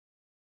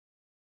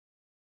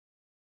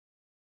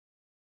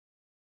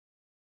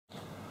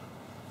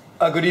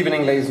Good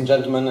evening, ladies and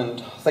gentlemen,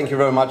 and thank you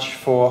very much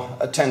for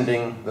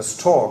attending this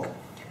talk.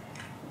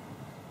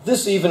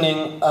 This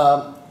evening,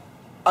 I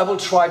will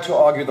try to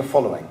argue the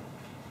following.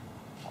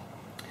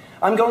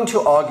 I'm going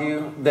to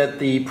argue that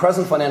the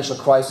present financial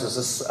crisis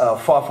is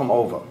far from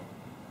over.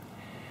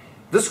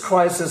 This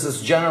crisis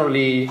is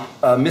generally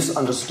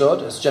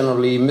misunderstood, is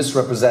generally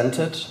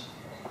misrepresented,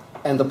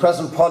 and the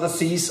present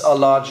policies are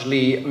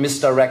largely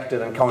misdirected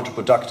and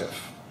counterproductive.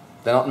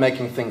 They're not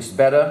making things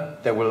better,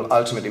 they will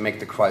ultimately make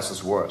the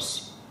crisis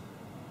worse.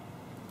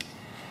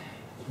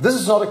 This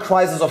is not a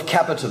crisis of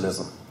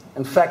capitalism.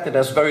 In fact, it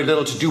has very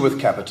little to do with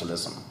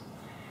capitalism.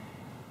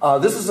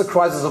 This is a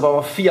crisis of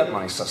our fiat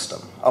money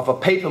system, of a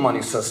paper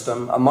money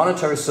system, a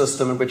monetary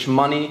system in which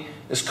money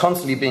is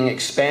constantly being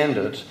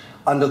expanded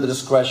under the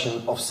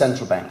discretion of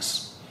central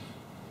banks.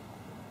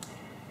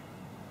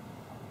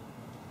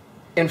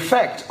 In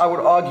fact, I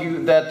would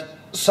argue that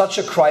such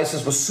a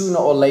crisis was sooner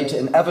or later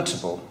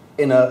inevitable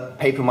in a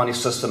paper money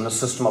system, a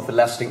system of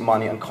elastic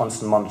money and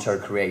constant monetary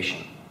creation.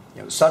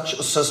 Such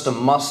a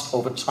system must,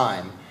 over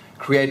time,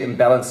 create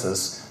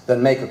imbalances that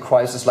make a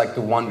crisis like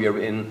the one we are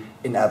in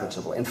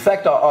inevitable. In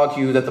fact, I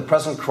argue that the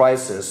present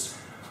crisis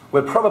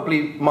will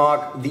probably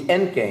mark the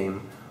end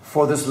game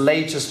for this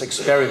latest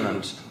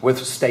experiment with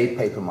state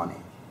paper money.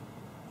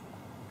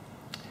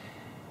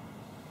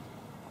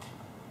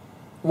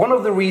 One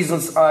of the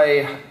reasons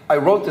I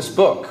wrote this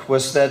book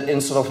was that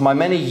in sort of my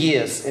many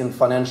years in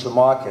financial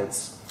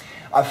markets,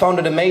 I found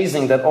it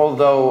amazing that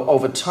although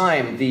over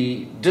time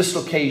the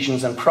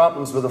dislocations and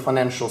problems with the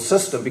financial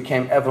system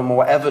became ever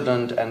more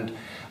evident and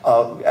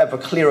ever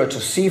clearer to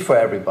see for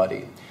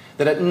everybody,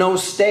 that at no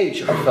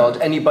stage I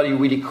felt anybody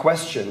really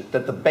questioned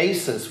that the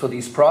basis for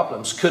these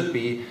problems could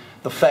be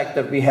the fact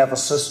that we have a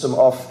system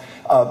of,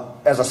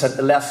 as I said,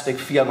 elastic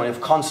fiat money,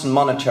 of constant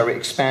monetary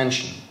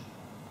expansion.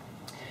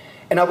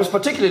 And I was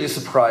particularly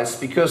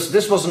surprised because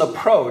this was an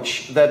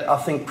approach that I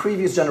think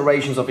previous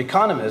generations of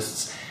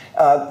economists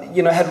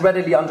had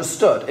readily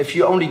understood. If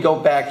you only go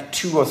back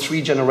 2 or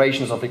 3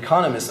 generations of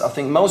economists, I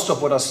think most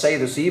of what I say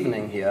this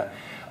evening here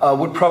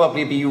would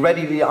probably be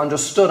readily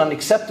understood and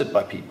accepted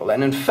by people.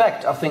 And in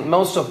fact, I think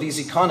most of these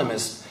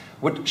economists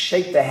would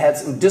shake their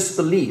heads in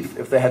disbelief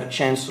if they had a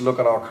chance to look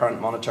at our current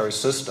monetary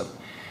system.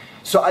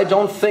 So I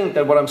don't think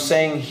that what I'm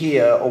saying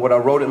here or what I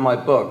wrote in my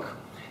book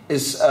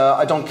is,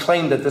 I don't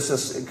claim that this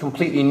is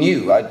completely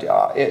new.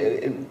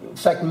 In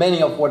fact,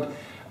 many of what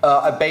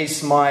I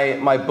base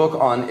my book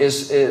on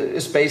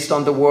is based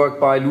on the work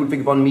by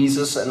Ludwig von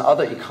Mises and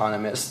other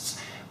economists.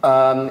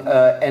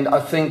 And I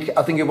think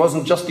it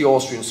wasn't just the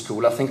Austrian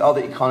school. I think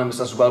other economists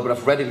as well would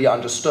have readily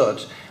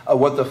understood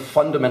what the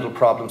fundamental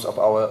problems of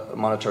our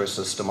monetary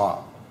system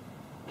are.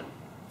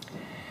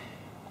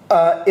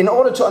 In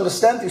order to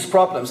understand these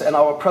problems and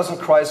our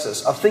present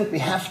crisis, I think we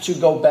have to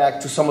go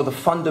back to some of the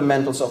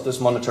fundamentals of this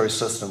monetary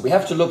system. We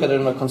have to look at it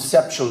on a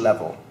conceptual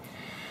level.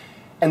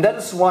 And that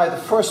is why the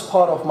first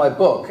part of my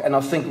book, and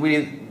I think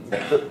really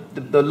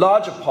the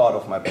larger part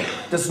of my book,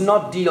 does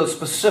not deal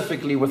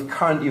specifically with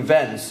current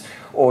events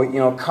or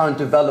current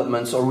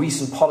developments or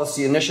recent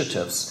policy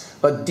initiatives,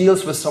 but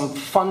deals with some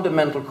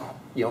fundamental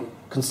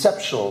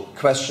conceptual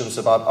questions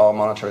about our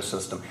monetary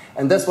system.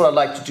 And that's what I'd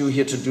like to do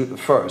here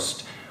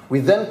first.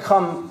 We then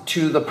come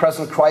to the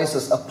present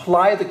crisis,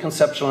 apply the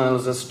conceptual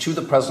analysis to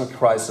the present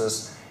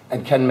crisis,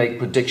 and can make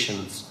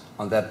predictions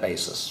on that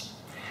basis.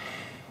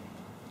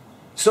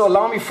 So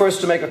allow me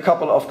first to make a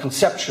couple of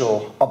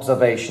conceptual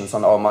observations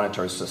on our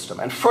monetary system.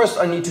 And first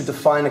I need to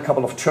define a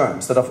couple of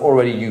terms that I've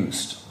already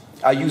used.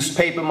 I used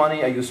paper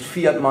money, I used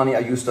fiat money, I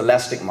used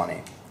elastic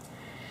money.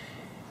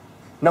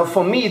 Now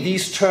for me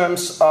these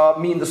terms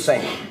mean the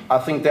same. I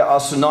think they are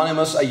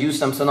synonymous. I use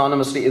them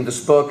synonymously in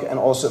this book and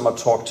also in my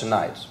talk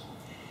tonight.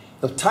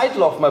 The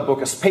title of my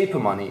book is Paper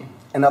Money,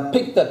 and I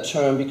picked that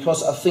term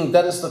because I think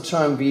that is the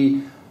term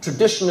we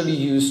traditionally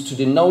use to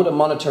denote a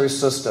monetary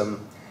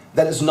system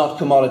that is not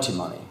commodity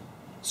money.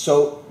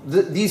 So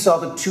these are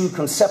the two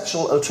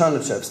conceptual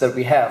alternatives that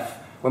we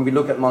have when we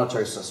look at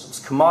monetary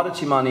systems: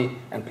 commodity money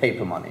and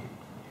paper money.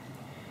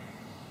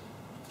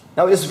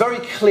 Now it is very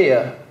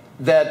clear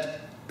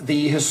that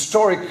the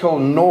historical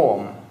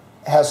norm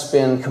has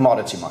been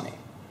commodity money.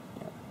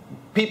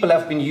 People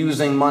have been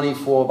using money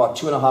for about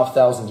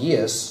 2,500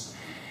 years,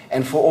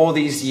 and for all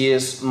these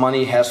years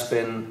money has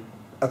been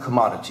a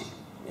commodity.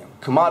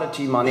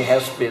 Commodity money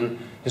has been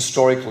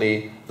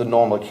historically the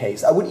normal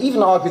case. I would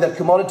even argue that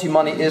commodity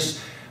money is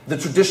the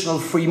traditional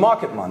free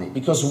market money,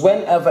 because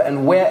whenever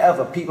and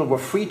wherever people were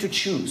free to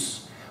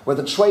choose, where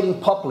the trading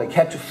public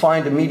had to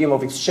find a medium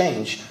of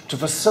exchange to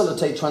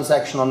facilitate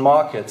transaction on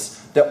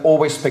markets, they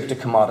always picked a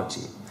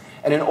commodity.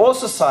 And in all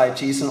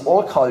societies, in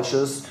all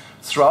cultures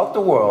throughout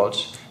the world,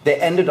 they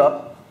ended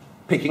up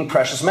picking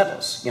precious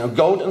metals.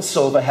 Gold and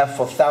silver have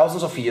for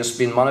thousands of years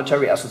been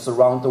monetary assets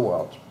around the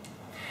world.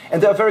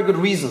 And there are very good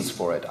reasons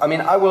for it. I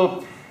mean, I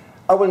will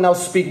now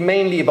speak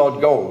mainly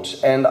about gold,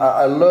 and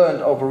I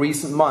learned over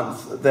recent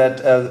months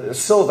that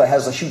silver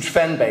has a huge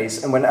fan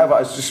base, and whenever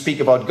I speak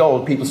about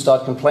gold, people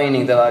start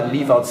complaining that I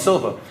leave out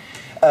silver.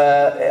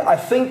 I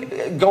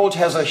think gold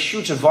has a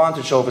huge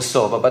advantage over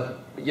silver, but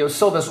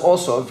silver is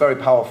also a very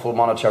powerful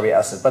monetary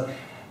asset. But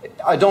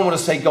I don't want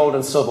to say gold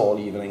and silver all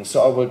evening,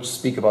 so I will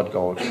speak about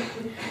gold.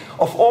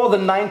 Of all the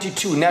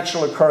 92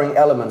 natural occurring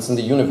elements in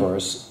the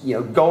universe,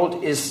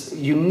 gold is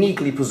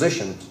uniquely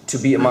positioned to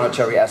be a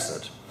monetary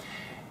asset.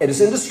 It is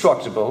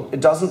indestructible, it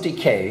doesn't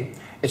decay,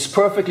 it's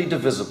perfectly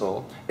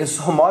divisible, it's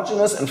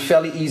homogeneous and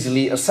fairly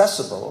easily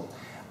accessible,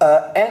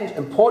 and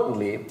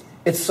importantly,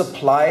 its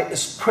supply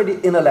is pretty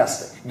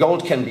inelastic.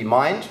 Gold can be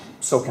mined,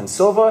 so can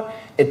silver.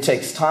 It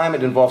takes time,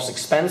 it involves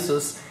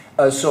expenses.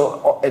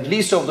 So at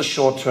least over the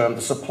short term,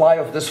 the supply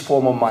of this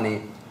form of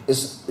money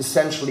is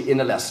essentially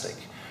inelastic.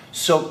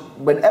 So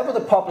whenever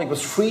the public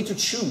was free to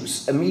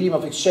choose a medium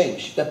of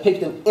exchange, they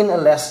picked an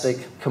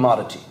inelastic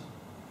commodity.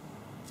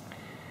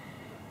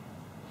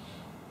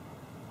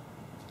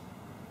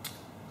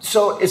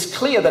 So it's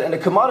clear that in a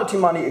commodity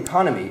money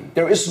economy,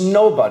 there is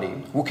nobody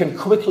who can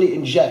quickly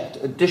inject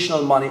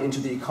additional money into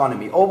the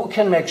economy, or who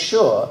can make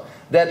sure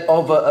that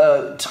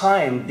over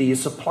time the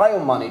supply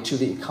of money to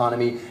the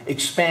economy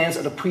expands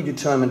at a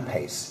predetermined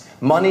pace.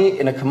 Money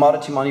in a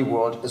commodity money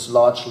world is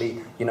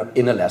largely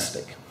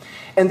inelastic.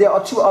 And there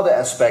are two other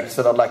aspects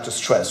that I'd like to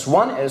stress.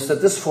 One is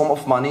that this form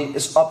of money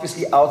is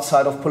obviously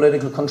outside of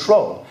political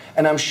control.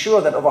 And I'm sure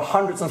that over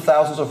hundreds and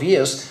thousands of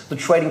years, the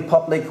trading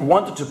public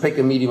wanted to pick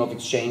a medium of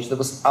exchange that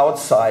was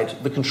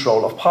outside the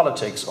control of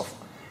politics, of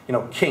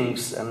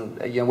kings and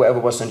whoever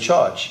was in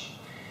charge.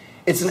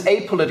 It's an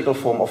apolitical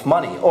form of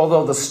money,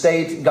 although the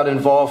state got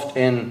involved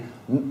in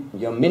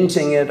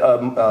minting it,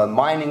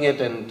 mining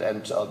it,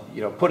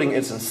 and putting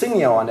its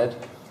insignia on it.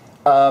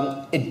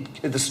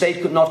 The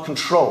state could not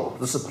control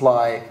the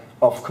supply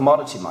of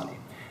commodity money.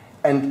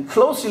 And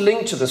closely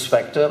linked to this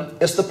factor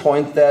is the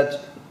point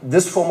that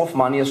this form of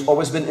money has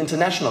always been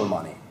international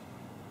money.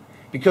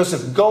 Because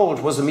if gold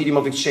was a medium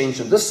of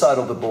exchange on this side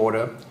of the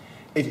border,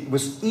 it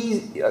was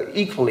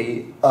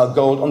equally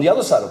gold on the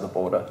other side of the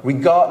border,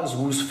 regardless of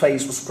whose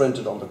face was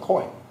printed on the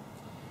coin.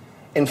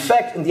 In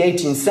fact, in the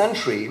 18th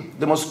century,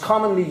 the most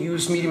commonly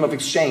used medium of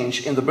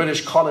exchange in the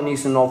British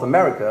colonies in North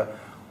America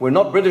were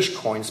not British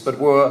coins, but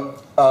were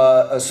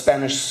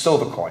Spanish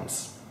silver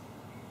coins.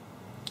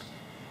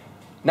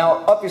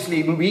 Now,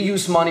 obviously, we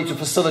use money to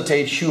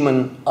facilitate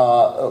human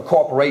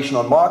cooperation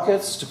on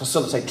markets, to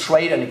facilitate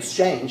trade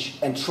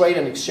and trade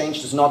and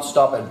exchange does not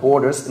stop at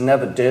borders, it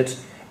never did.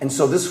 And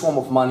so this form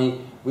of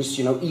money was,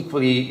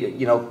 equally,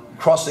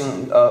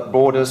 crossing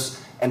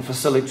borders and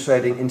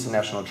facilitating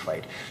international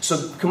trade.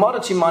 So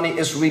commodity money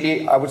is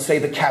really, I would say,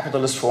 the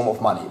capitalist form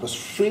of money. It was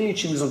freely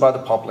chosen by the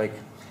public,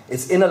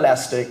 it's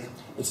inelastic,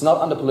 it's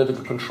not under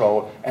political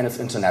control, and it's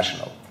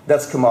international.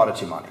 That's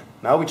commodity money.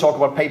 Now we talk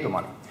about paper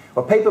money.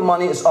 Well, paper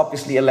money is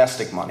obviously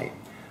elastic money.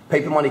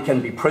 Paper money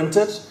can be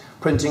printed.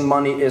 Printing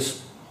money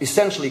is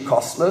essentially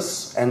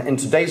costless, and in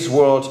today's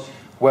world,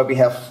 where we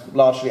have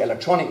largely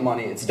electronic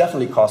money, it's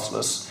definitely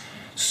costless.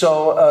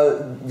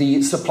 So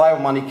the supply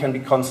of money can be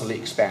constantly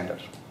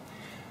expanded.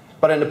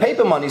 But in the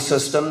paper money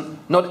system,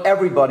 not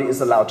everybody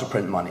is allowed to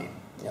print money.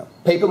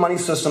 Paper money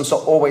systems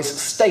are always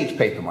state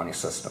paper money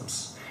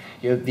systems.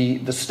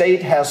 The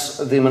state has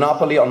the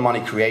monopoly on money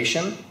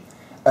creation.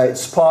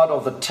 It's part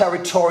of the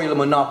territorial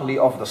monopoly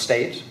of the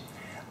state.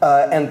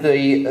 And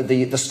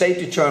the state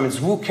determines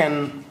who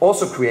can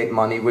also create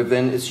money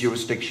within its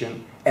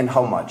jurisdiction and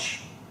how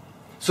much.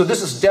 So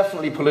this is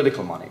definitely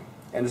political money,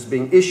 and it's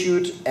being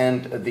issued,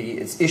 and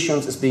its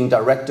issuance is being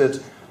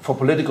directed for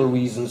political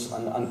reasons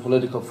and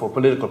for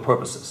political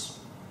purposes.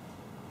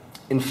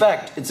 In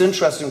fact, it's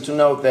interesting to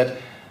note that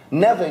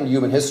never in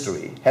human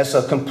history has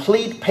a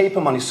complete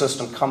paper money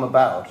system come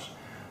about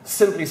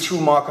simply through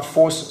market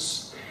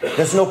forces.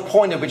 There's no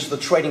point at which the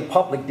trading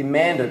public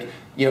demanded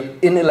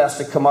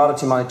inelastic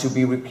commodity money to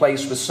be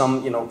replaced with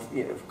some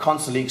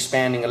constantly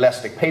expanding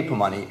elastic paper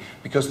money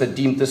because they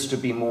deemed this to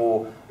be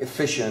more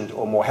efficient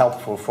or more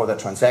helpful for their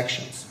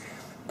transactions.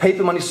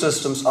 Paper money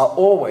systems are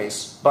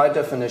always, by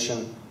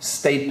definition,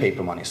 state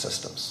paper money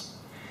systems.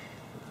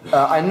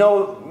 I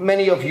know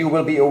many of you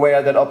will be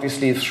aware that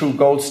obviously through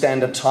gold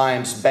standard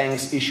times,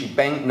 banks issued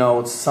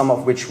banknotes, some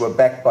of which were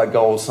backed by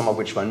gold, some of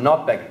which were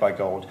not backed by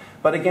gold.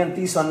 But again,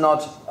 these are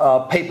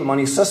not paper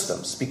money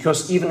systems,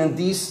 because even in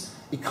these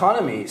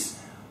economies,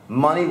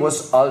 money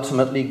was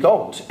ultimately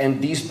gold,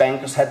 and these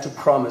bankers had to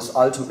promise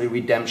ultimately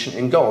redemption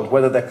in gold.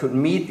 Whether they could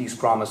meet these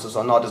promises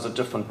or not is a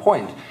different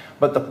point,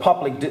 but the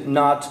public did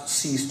not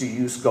cease to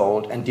use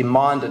gold and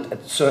demanded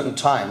at certain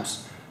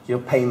times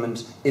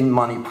payment in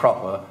money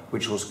proper,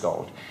 which was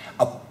gold.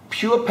 A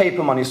pure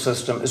paper money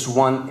system is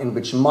one in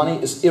which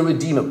money is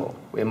irredeemable,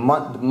 where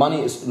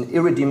money is an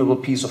irredeemable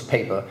piece of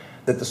paper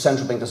that the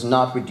central bank does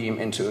not redeem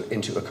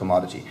into a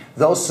commodity.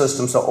 Those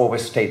systems are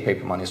always state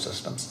paper money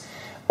systems.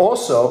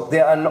 Also,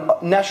 they are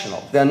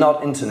national, they're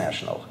not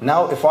international.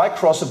 Now, if I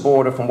cross a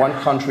border from one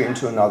country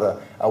into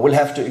another, I will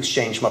have to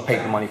exchange my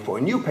paper money for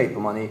a new paper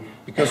money,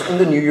 because in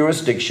the new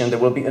jurisdiction there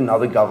will be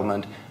another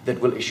government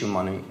that will issue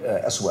money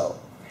as well.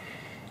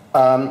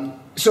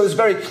 So it's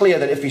very clear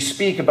that if we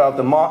speak about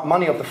the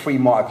money of the free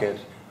market,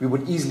 we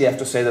would easily have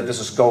to say that this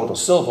is gold or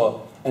silver,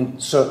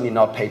 and certainly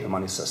not paper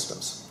money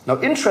systems. Now,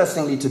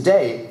 interestingly,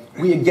 today,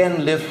 we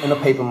again live in a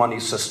paper money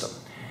system.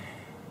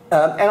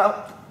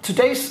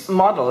 Today's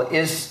model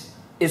is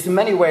in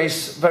many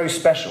ways very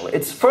special.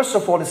 First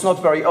of all, it's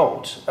not very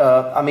old.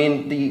 I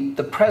mean,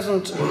 the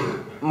present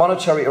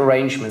monetary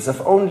arrangements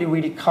have only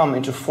really come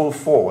into full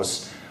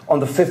force on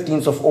the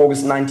 15th of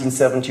August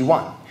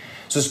 1971.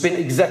 So it's been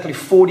exactly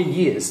 40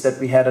 years that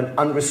we had an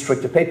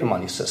unrestricted paper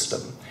money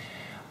system.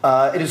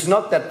 It is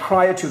not that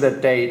prior to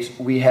that date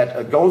we had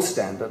a gold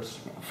standard.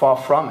 Far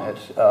from it.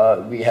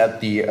 We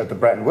had the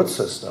Bretton Woods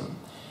system.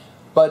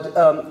 But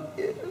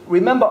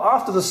remember,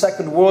 after the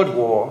Second World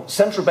War,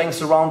 central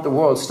banks around the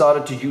world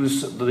started to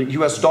use the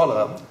US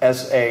dollar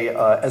as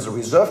a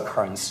reserve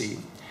currency.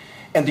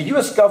 And the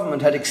US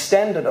government had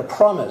extended a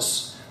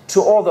promise to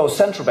all those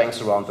central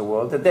banks around the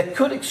world that they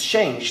could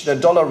exchange their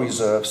dollar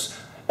reserves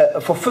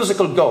for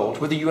physical gold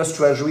with the US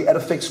Treasury at a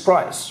fixed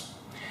price.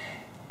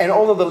 And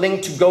although the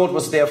link to gold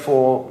was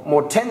therefore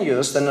more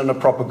tenuous than in a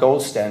proper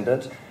gold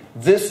standard,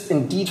 this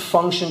indeed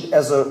functioned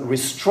as a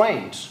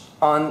restraint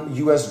on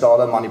US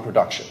dollar money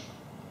production.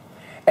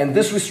 And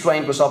this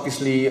restraint was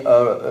obviously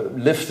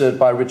lifted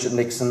by Richard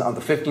Nixon on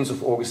the 15th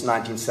of August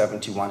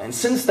 1971. And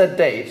since that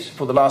date,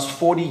 for the last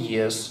 40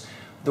 years,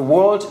 the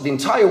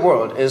entire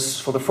world is,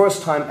 for the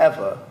first time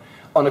ever,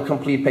 on a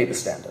complete paper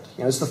standard.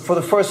 You know, it's for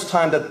the first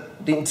time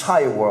that the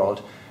entire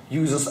world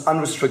uses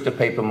unrestricted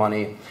paper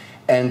money.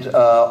 And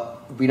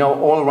we know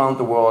all around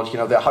the world, you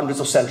know, there are hundreds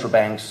of central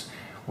banks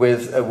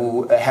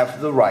who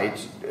have the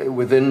right,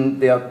 within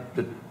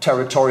the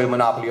territorial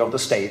monopoly of the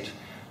state,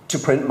 to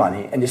print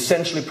money, and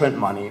essentially print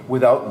money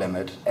without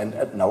limit and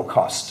at no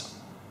cost.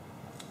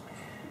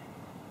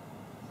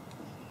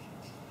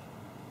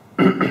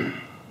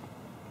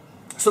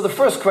 So the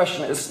first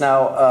question is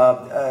now,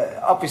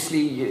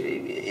 obviously,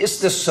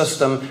 is this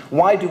system,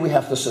 why do we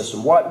have the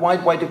system?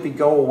 Why did we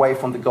go away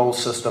from the gold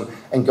system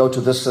and go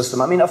to this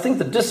system? I mean, I think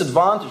the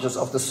disadvantages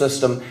of the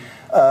system,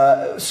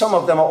 some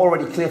of them are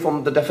already clear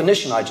from the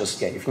definition I just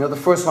gave. You know, the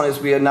first one is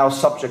we are now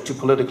subject to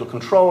political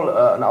control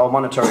in our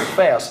monetary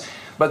affairs.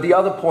 But the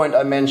other point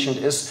I mentioned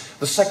is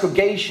the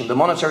segregation, the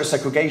monetary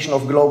segregation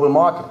of global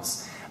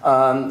markets.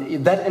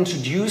 That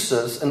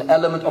introduces an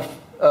element of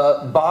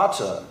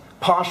barter,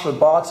 partial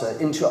barter,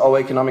 into our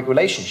economic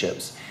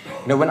relationships.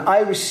 You know, when I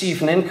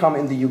receive an income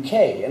in the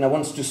UK and I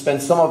want to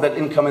spend some of that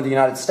income in the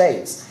United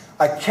States,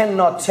 I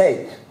cannot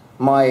take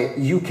my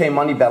UK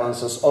money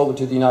balances over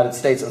to the United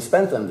States and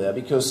spend them there,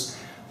 because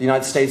the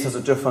United States has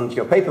a different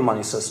paper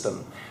money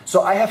system.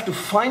 So I have to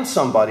find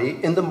somebody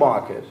in the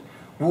market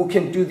who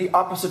can do the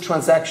opposite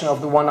transaction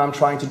of the one I'm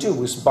trying to do,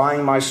 who's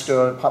buying my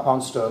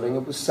pound sterling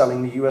and who's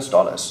selling the US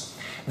dollars.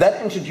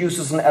 That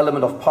introduces an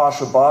element of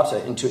partial barter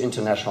into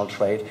international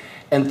trade.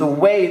 And the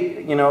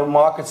way, you know,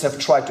 markets have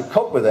tried to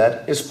cope with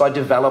that is by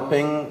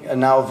developing a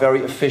now very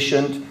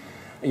efficient,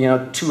 you know,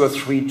 $2 or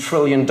 $3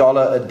 trillion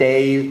a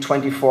day,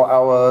 24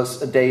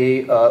 hours a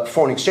day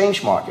foreign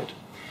exchange market.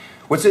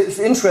 What's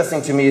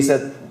interesting to me is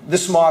that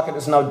this market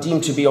is now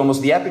deemed to be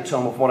almost the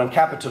epitome of modern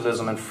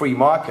capitalism and free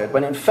market,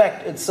 when in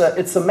fact it's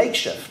a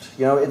makeshift.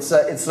 You know, it's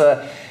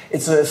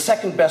a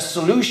second best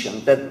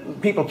solution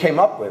that people came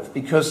up with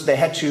because they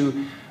had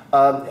to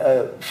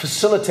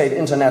facilitate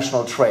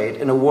international trade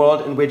in a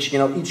world in which, you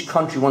know, each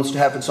country wants to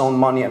have its own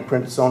money and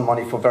print its own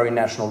money for very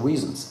national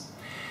reasons.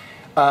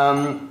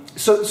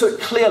 So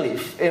clearly,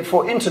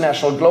 for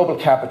international global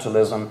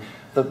capitalism,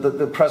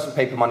 the present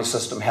paper money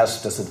system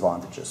has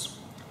disadvantages.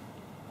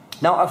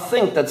 Now, I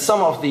think that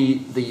some of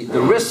the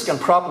risks and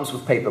problems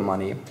with paper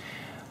money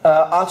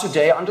are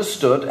today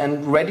understood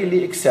and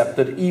readily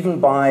accepted even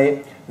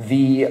by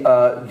the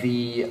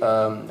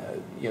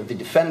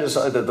defenders,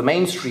 the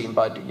mainstream,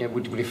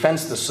 who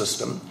defends the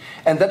system,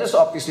 and that is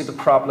obviously the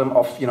problem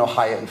of, you know,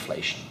 higher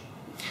inflation.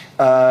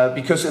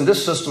 Because in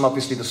this system,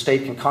 obviously, the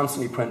state can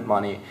constantly print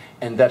money,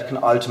 and that can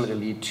ultimately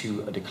lead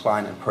to a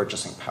decline in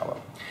purchasing power.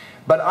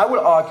 But I will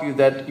argue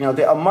that, you know,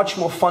 there are much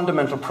more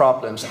fundamental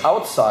problems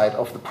outside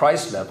of the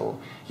price level,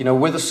 you know,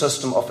 with a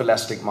system of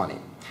elastic money.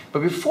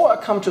 But before I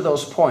come to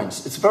those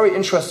points, it's very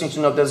interesting to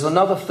note there's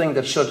another thing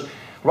that should,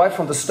 right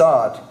from the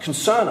start,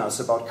 concern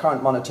us about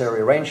current monetary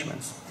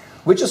arrangements,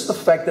 which is the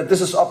fact that this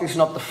is obviously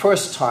not the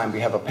first time we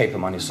have a paper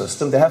money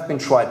system. They have been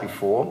tried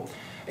before.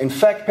 In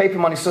fact, paper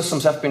money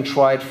systems have been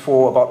tried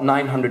for about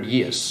 900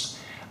 years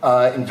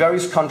in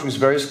various countries,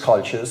 various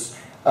cultures.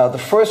 The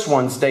first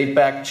ones date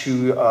back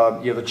to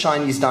the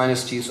Chinese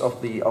dynasties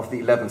of the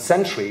 11th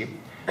century.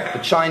 The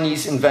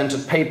Chinese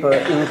invented paper,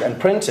 ink, and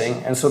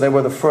printing, and so they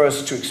were the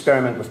first to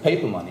experiment with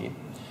paper money.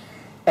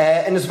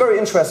 And it's very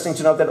interesting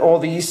to note that all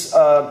these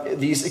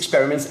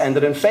experiments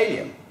ended in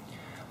failure.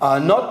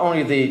 Not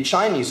only the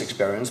Chinese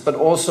experiments, but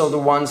also the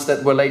ones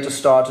that were later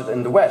started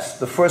in the West.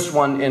 The first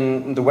one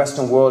in the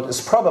Western world is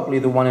probably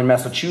the one in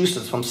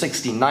Massachusetts from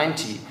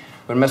 1690,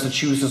 when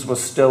Massachusetts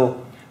was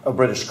still a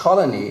British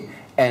colony,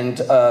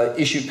 and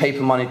issued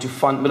paper money to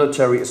fund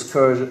military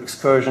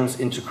excursions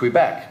into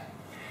Quebec.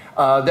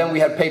 Then we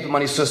had paper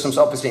money systems,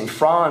 obviously, in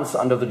France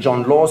under the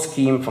John Law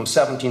scheme from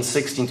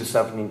 1716 to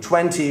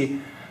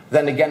 1720.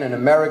 Then again in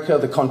America,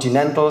 the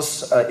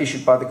Continentals,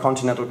 issued by the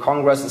Continental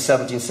Congress in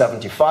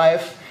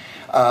 1775.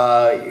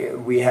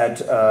 We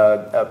had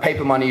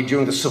paper money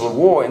during the Civil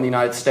War in the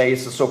United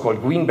States, the so-called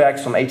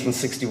greenbacks from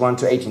 1861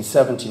 to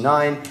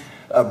 1879.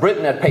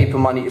 Britain had paper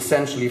money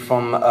essentially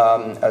from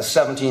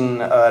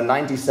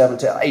 1797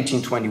 to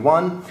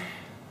 1821.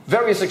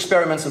 Various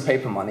experiments in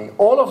paper money.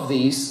 All of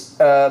these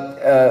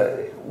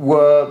were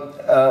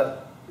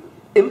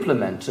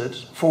implemented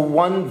for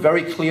one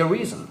very clear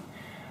reason: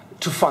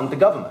 to fund the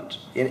government.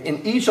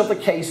 In each of the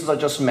cases I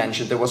just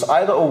mentioned, there was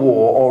either a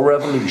war or a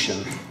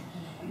revolution,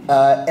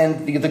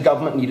 and the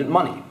government needed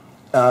money.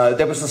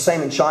 There was the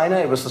same in China,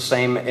 it was the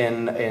same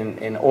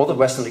in all the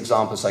Western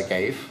examples I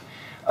gave.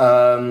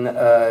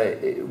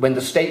 When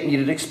the state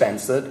needed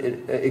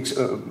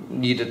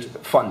needed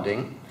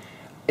funding,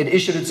 it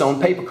issued its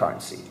own paper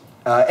currency.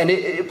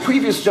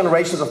 Previous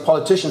generations of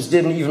politicians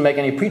didn't even make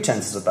any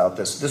pretenses about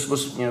this. This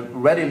was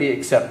readily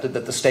accepted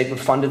that the state would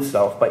fund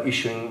itself by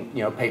issuing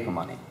paper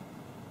money.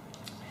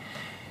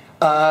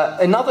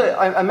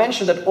 I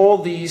mentioned that all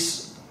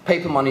these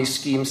paper money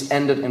schemes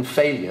ended in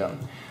failure.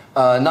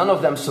 None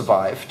of them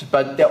survived,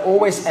 but they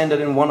always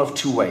ended in one of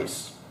two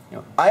ways.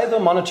 Either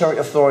monetary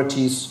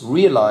authorities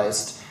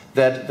realized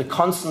that the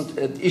constant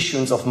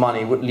issuance of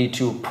money would lead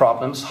to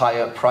problems,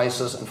 higher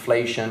prices,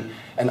 inflation,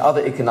 and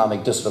other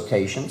economic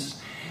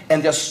dislocations,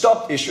 and they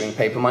stopped issuing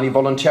paper money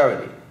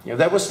voluntarily.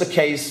 That was the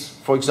case,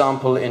 for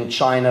example, in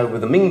China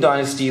with the Ming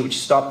Dynasty, which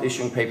stopped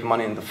issuing paper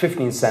money in the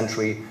 15th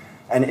century.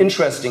 And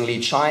interestingly,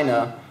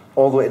 China,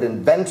 although it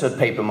invented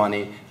paper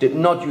money, did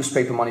not use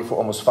paper money for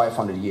almost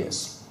 500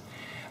 years.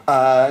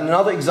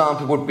 Another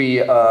example would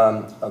be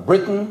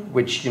Britain,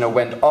 which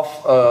went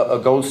off a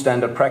gold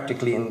standard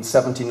practically in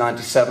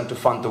 1797 to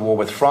fund the war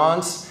with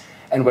France,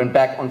 and went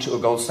back onto a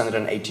gold standard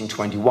in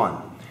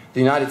 1821. The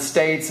United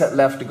States had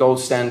left the gold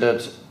standard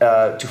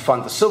to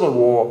fund the Civil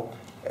War,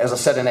 as I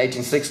said, in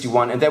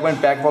 1861, and they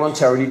went back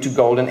voluntarily to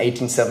gold in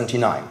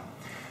 1879.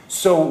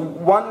 So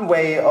one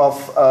way of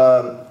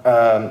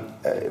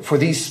for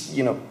these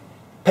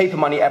paper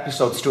money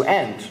episodes to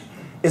end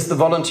is the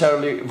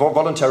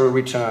voluntary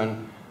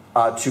return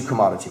to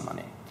commodity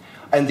money.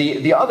 And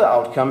the other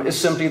outcome is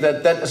simply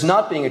that that is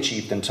not being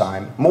achieved in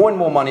time. More and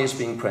more money is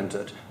being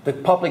printed. The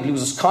public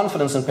loses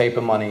confidence in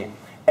paper money,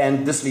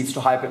 and this leads to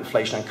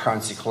hyperinflation and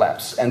currency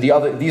collapse. And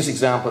these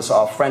examples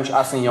are French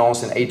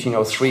assignats in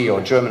 1803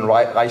 or German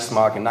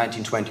Reichsmark in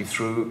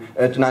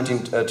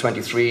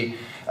 1923,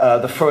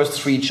 the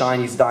first three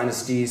Chinese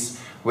dynasties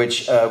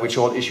which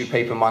all issued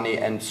paper money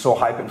and saw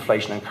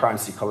hyperinflation and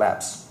currency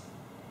collapse.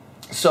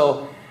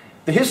 So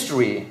the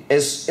history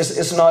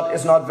is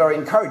not very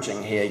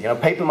encouraging here.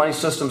 Paper money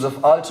systems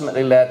have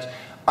ultimately led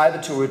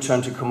either to a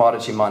return to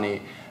commodity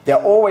money. They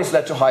always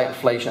led to high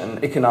inflation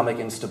and economic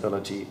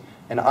instability,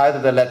 and either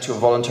they led to a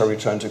voluntary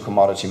return to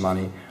commodity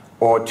money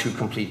or to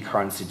complete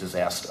currency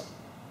disaster.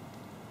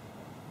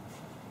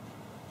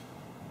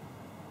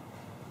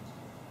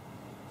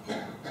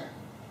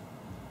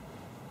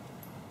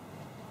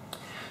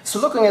 So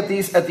looking at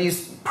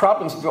these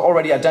problems we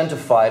already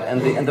identified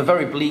and the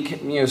very bleak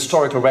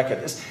historical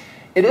record,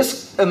 it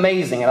is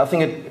amazing, and I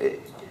think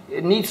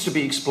it needs to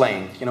be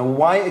explained.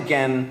 Why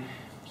again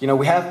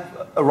we have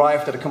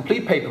arrived at a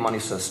complete paper money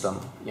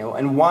system,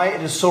 and why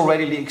it is so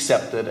readily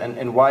accepted,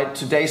 and why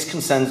today's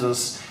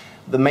consensus,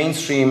 the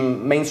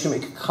mainstream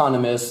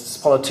economists,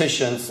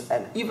 politicians,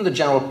 and even the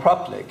general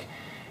public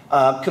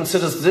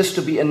considers this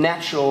to be a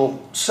natural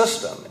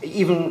system,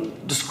 even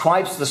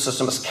describes the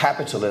system as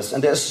capitalist,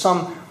 and there's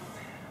some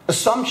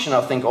assumption,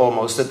 I think,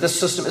 almost, that this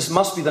system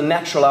must be the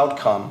natural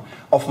outcome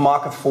of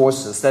market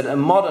forces, that a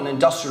modern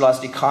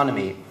industrialized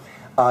economy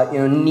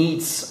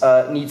needs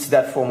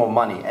that form of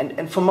money.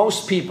 And for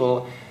most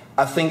people,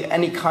 I think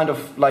any kind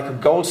of like a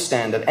gold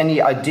standard, any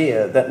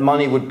idea that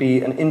money would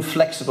be an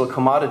inflexible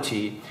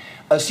commodity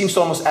seems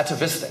almost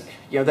atavistic.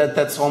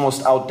 That's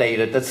almost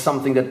outdated. That's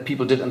something that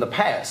people did in the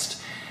past.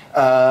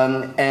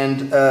 So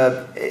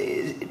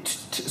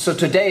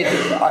today,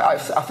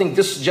 I think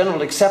this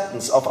general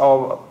acceptance of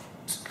our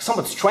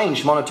somewhat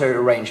strange monetary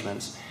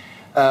arrangements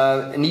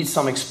needs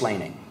some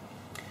explaining.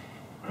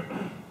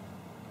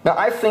 Now,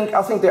 I think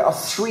there are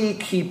three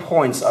key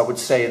points, I would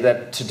say,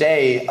 that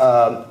today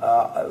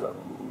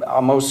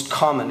are most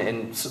common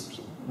in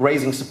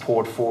raising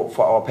support for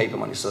our paper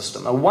money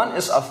system. Now, one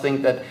is, I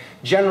think, that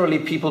generally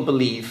people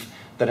believe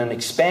that an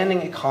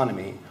expanding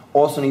economy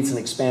also needs an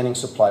expanding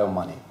supply of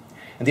money.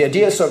 And the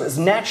idea is sort of it's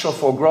natural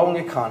for a growing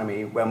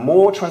economy where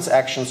more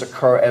transactions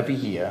occur every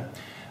year,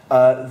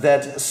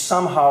 that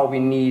somehow we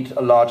need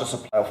a larger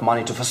supply of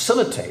money to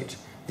facilitate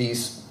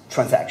these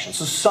transactions.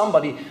 So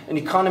an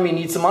economy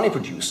needs a money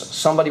producer,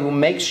 somebody who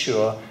makes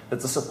sure that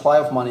the supply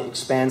of money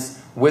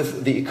expands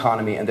with the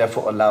economy and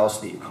therefore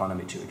allows the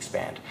economy to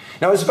expand.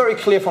 Now, it's very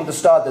clear from the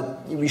start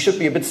that we should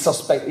be a bit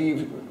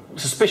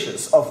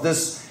suspicious of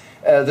this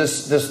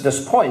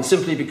point,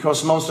 simply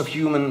because most of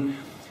human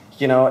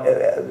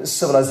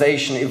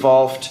civilization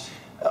evolved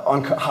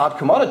on hard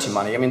commodity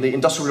money. I mean, the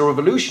Industrial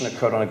Revolution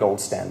occurred on a gold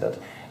standard.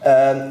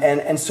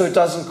 And so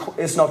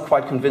it's not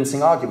quite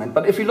convincing argument.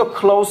 But if we look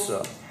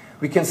closer,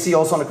 we can see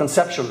also on a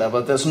conceptual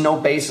level there's no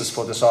basis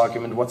for this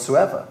argument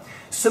whatsoever.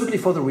 Simply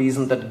for the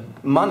reason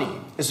that money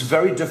is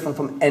very different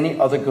from any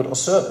other good or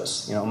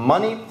service. You know,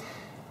 money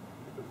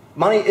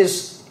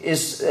is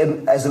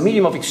as a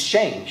medium of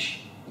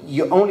exchange.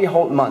 You only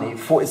hold money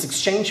for its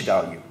exchange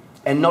value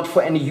and not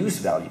for any use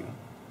value.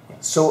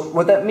 So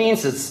what that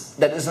means is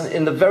that is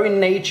in the very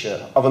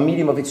nature of a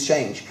medium of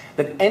exchange,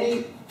 that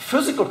any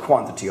physical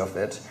quantity of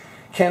it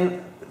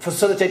can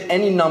facilitate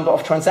any number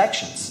of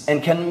transactions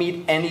and can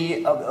meet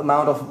any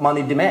amount of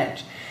money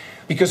demand.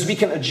 Because we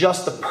can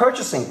adjust the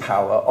purchasing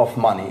power of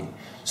money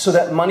so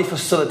that money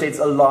facilitates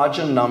a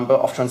larger number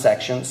of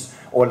transactions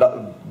or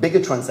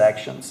bigger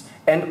transactions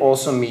and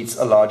also meets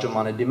a larger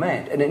money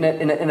demand. And in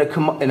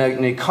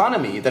an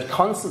economy that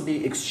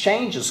constantly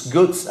exchanges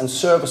goods and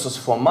services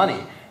for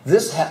money,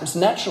 this happens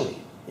naturally.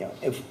 You know,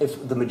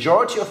 if the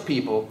majority of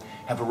people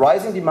have a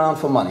rising demand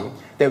for money,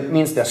 that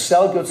means they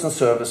sell goods and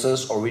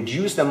services or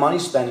reduce their money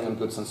spending on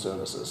goods and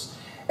services.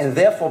 And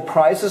therefore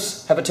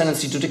prices have a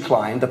tendency to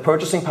decline, the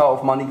purchasing power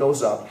of money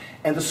goes up,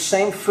 and the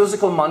same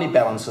physical money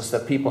balances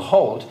that people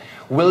hold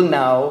will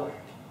now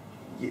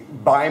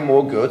buy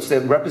more goods,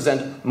 that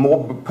represent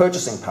more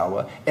purchasing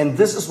power, and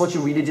this is what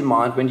you really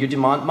demand when you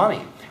demand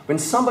money. When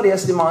somebody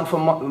has demand for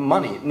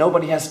money,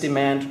 nobody has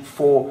demand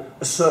for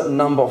a certain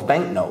number of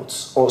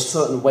banknotes or a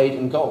certain weight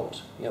in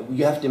gold.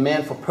 You have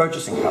demand for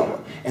purchasing power.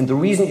 And the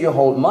reason you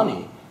hold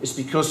money is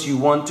because you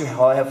want to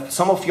have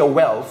some of your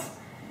wealth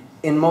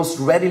in most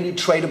readily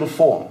tradable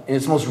form, in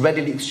its most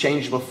readily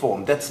exchangeable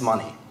form. That's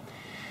money.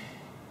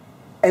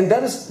 And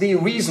that is the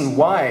reason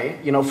why,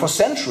 for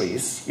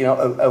centuries,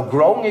 a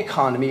growing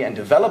economy and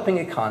developing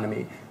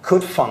economy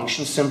could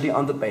function simply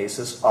on the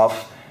basis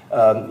of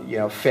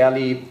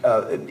fairly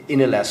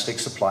inelastic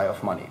supply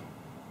of money.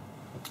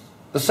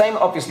 The same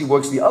obviously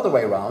works the other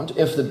way around.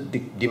 If the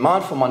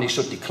demand for money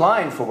should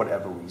decline for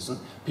whatever reason,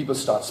 people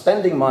start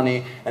spending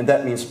money, and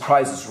that means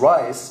prices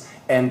rise,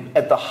 and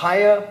at the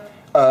higher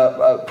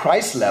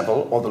price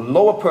level or the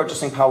lower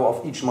purchasing power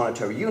of each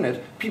monetary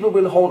unit, people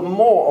will hold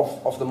more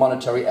of the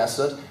monetary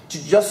asset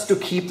just to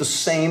keep the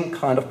same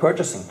kind of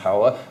purchasing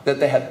power that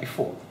they had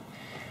before.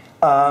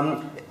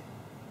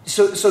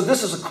 So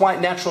this is a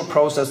quite natural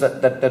process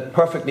that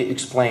perfectly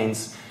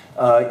explains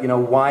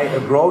why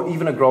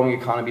even a growing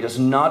economy does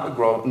not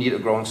need a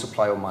growing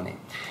supply of money.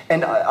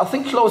 And I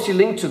think closely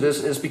linked to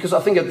this is because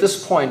I think at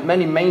this point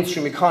many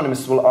mainstream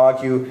economists will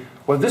argue,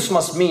 well, this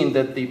must mean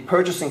that the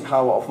purchasing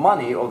power of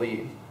money or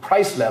the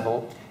price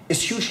level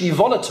is hugely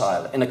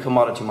volatile in a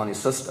commodity money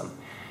system.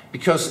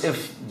 Because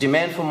if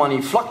demand for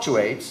money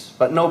fluctuates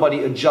but nobody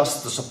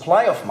adjusts the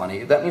supply of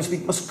money, that means we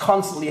must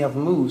constantly have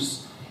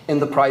moves in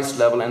the price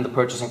level and the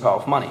purchasing power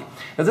of money.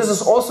 Now this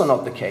is also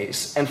not the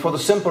case, and for the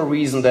simple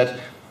reason that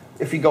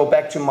if we go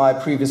back to my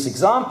previous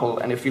example,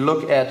 and if you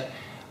look at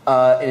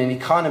in an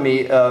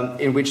economy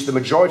in which the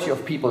majority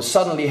of people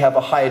suddenly have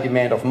a higher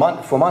demand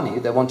for money,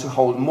 they want to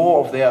hold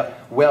more of their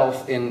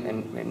wealth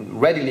in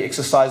readily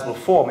exercisable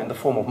form, in the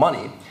form of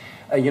money,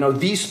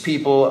 these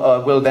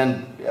people will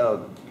then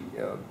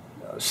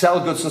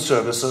sell goods and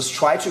services,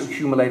 try to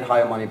accumulate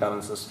higher money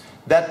balances.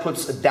 That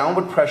puts a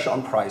downward pressure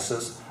on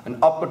prices, an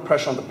upward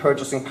pressure on the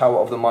purchasing power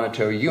of the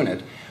monetary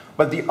unit.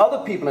 But the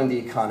other people in the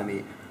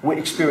economy who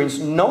experience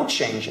no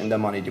change in their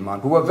money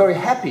demand, who are very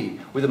happy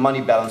with the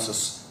money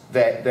balances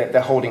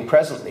they're holding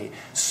presently,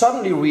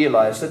 suddenly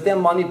realize that their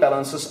money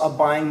balances are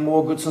buying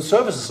more goods and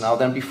services now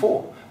than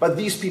before. But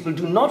these people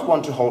do not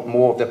want to hold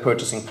more of their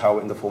purchasing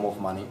power in the form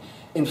of money.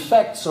 In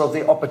fact, sort of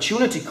the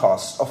opportunity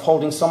cost of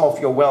holding some of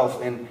your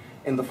wealth in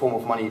the form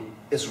of money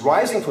is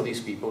rising for these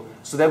people,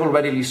 so they will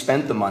readily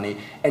spend the money.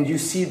 And you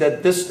see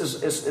that this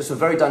is a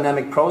very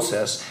dynamic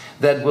process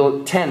that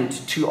will tend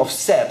to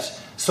offset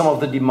some of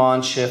the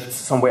demand shifts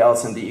somewhere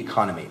else in the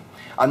economy.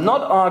 I'm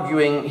not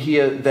arguing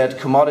here that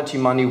commodity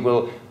money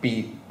will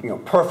be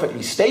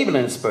perfectly stable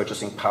in its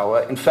purchasing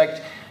power. In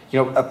fact,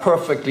 a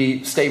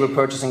perfectly stable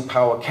purchasing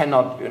power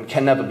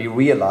can never be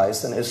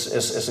realized and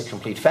is a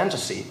complete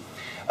fantasy.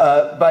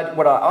 But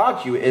what I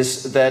argue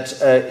is that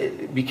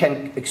we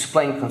can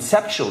explain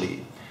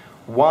conceptually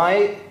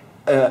why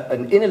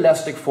an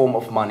inelastic form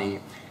of money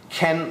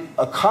can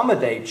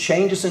accommodate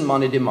changes in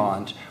money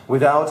demand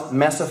without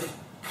massive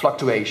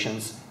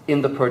fluctuations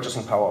in the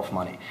purchasing power of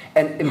money.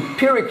 And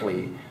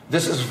empirically,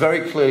 this is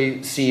very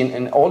clearly seen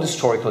in all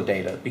historical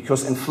data,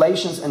 because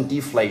inflations and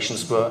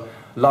deflations were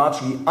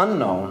largely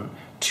unknown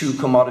to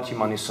commodity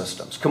money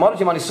systems.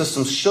 Commodity money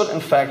systems should,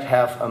 in fact,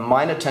 have a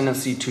minor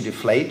tendency to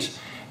deflate,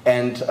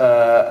 and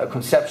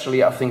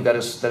conceptually, I think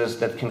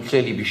that can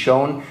clearly be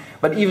shown.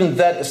 But even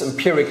that is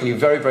empirically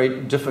very,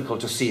 very difficult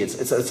to see.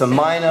 It's a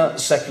minor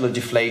secular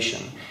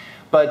deflation.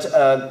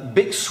 But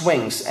big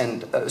swings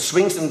and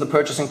swings in the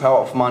purchasing power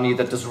of money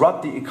that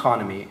disrupt the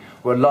economy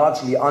were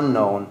largely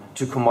unknown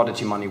to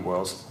commodity money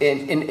worlds.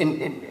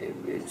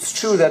 It's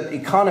true that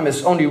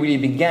economists only really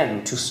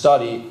began to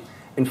study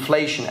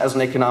inflation as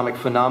an economic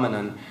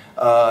phenomenon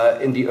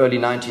in the early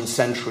 19th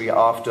century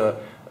after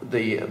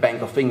the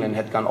Bank of England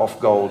had gone off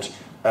gold,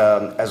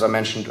 as I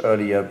mentioned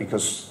earlier,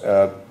 because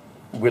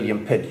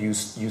William Pitt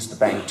used the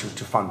bank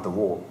to fund the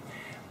war.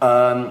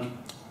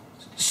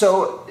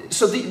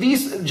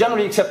 These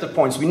generally accepted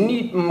points. We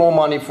need more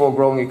money for a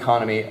growing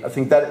economy. I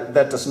think that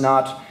does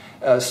not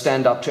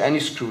stand up to any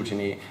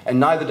scrutiny, and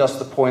neither does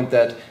the point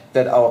that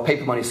our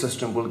paper money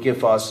system will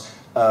give us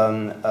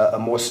a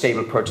more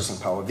stable purchasing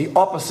power. The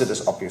opposite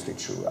is obviously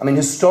true. I mean,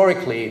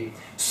 historically,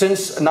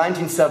 since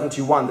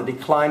 1971, the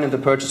decline in the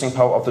purchasing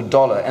power of the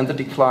dollar and the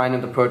decline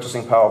in the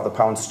purchasing power of the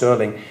pound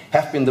sterling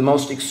have been the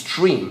most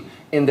extreme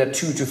in their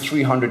 200 to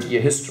 300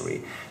 year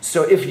history.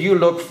 So if you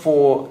look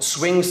for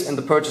swings in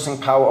the purchasing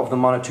power of the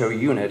monetary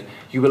unit,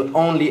 you will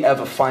only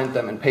ever find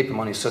them in paper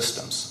money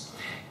systems.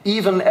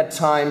 Even at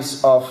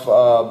times of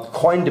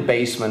coin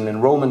debasement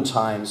in Roman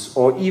times,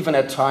 or even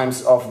at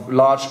times of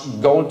large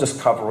gold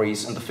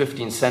discoveries in the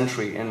 15th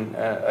century in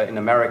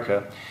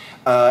America,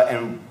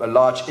 and a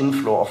large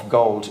inflow of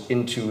gold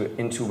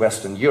into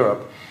Western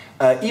Europe,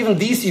 even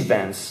these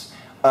events,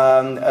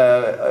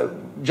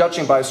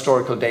 judging by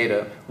historical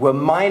data, were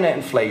minor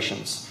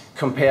inflations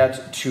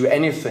compared to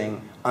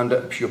anything under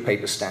a pure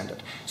paper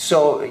standard.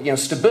 So,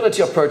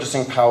 stability of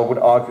purchasing power would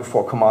argue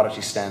for a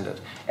commodity standard,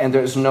 and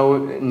there is no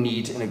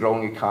need in a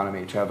growing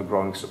economy to have a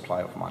growing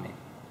supply of money.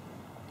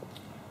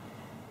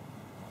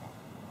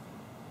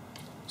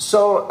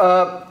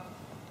 So,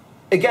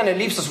 again, it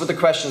leaves us with the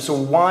question, so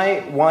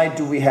why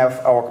do we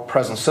have our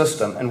present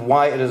system, and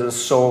why it is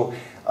so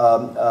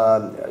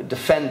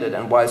defended,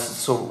 and why is it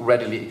so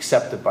readily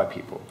accepted by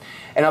people?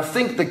 And I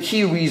think the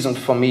key reason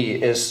for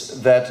me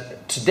is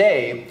that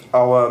today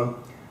our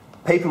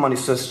paper money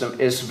system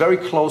is very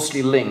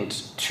closely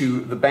linked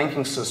to the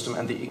banking system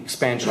and the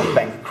expansion of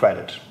bank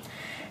credit.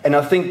 And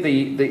I think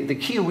the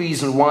key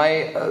reason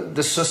why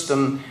the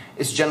system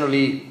is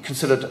generally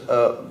considered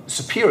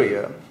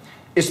superior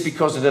is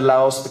because it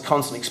allows the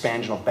constant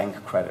expansion of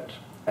bank credit.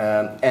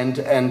 And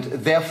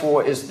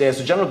therefore there's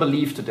a general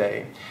belief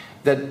today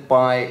that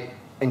by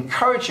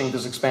encouraging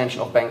this expansion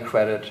of bank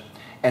credit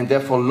and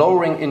therefore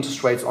lowering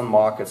interest rates on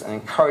markets and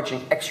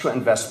encouraging extra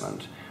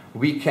investment,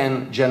 we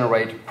can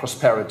generate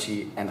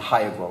prosperity and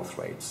higher growth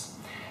rates.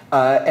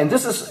 And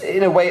this is,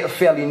 in a way, a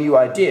fairly new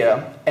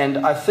idea.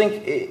 And I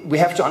think we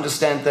have to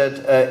understand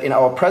that in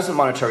our present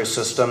monetary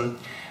system,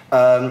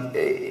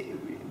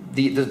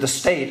 the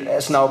state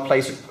has now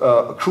played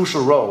a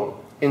crucial role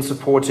in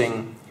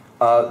supporting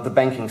the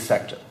banking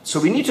sector. So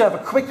we need to have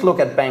a quick look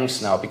at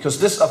banks now, because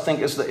this, I think,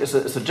 is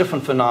a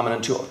different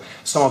phenomenon to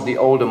some of the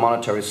older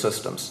monetary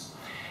systems.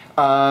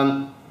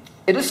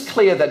 It is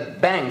clear that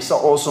banks are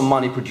also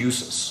money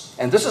producers,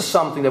 and this is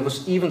something that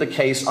was even the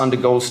case under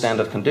gold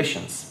standard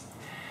conditions.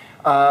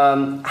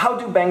 How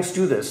do banks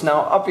do this?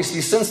 Now,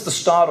 obviously, since the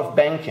start of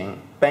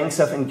banking, banks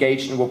have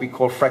engaged in what we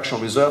call fractional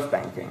reserve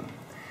banking,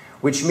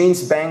 which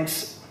means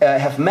banks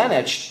have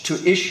managed to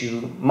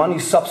issue money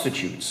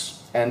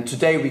substitutes, and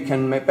today we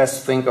can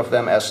best think of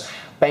them as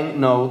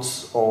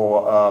banknotes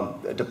or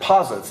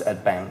deposits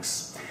at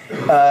banks.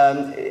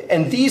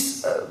 And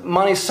these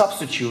money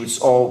substitutes,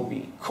 or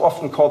we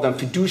often call them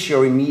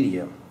fiduciary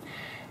media,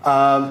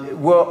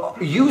 were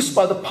used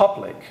by the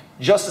public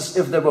just as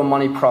if they were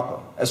money proper,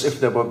 as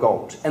if they were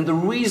gold. And the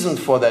reason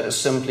for that is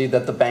simply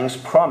that the banks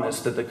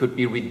promised that they could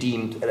be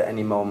redeemed at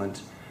any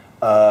moment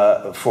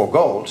for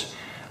gold,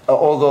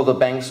 although the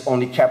banks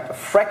only kept a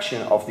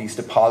fraction of these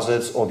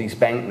deposits or these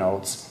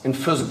banknotes in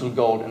physical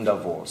gold in their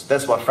vaults.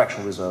 That's why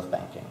fractional reserve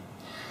banking.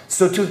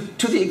 So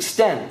to the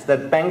extent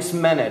that banks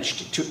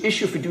managed to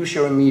issue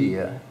fiduciary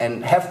media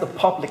and have the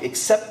public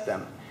accept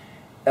them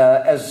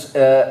as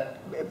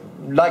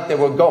like they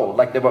were gold,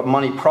 like they were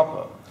money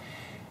proper,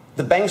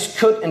 the banks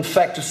could, in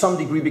fact, to some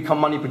degree become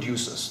money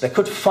producers. They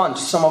could fund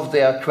some of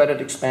their credit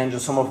expansion,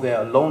 some of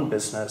their loan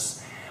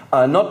business,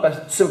 not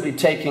by simply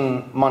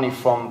taking money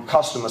from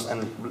customers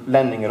and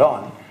lending it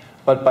on,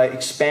 but by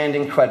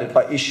expanding credit,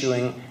 by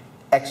issuing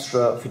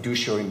extra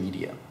fiduciary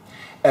media.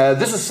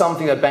 This is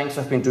something that banks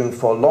have been doing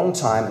for a long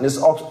time, and is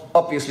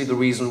obviously the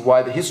reason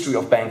why the history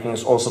of banking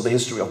is also the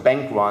history of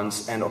bank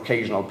runs and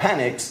occasional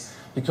panics,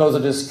 because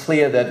it is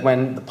clear that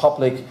when the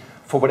public,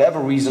 for whatever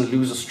reason,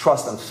 loses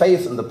trust and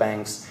faith in the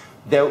banks,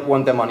 they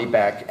want their money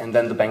back, and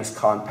then the banks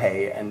can't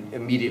pay, and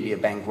immediately a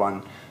bank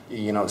run,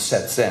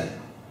 sets in.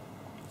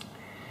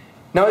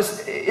 Now,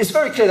 it's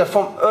very clear that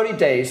from early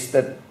days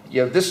that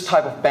this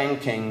type of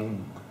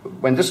banking,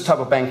 when this type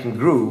of banking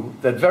grew,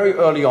 that very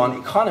early on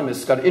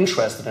economists got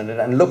interested in it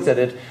and looked at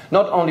it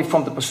not only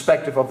from the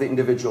perspective of the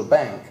individual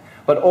bank,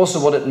 but also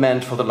what it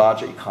meant for the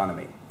larger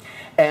economy.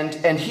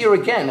 And here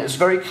again, it's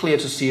very clear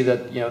to see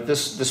that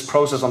this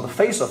process on the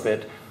face of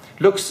it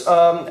looks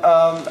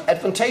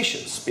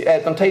advantageous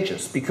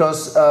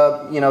because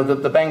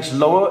the banks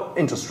lower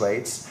interest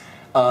rates,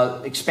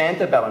 expand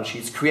their balance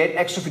sheets, create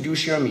extra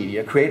fiduciary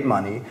media, create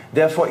money,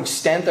 therefore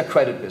extend their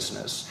credit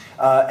business.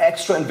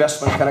 Extra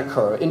investment can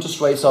occur, interest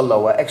rates are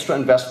lower, extra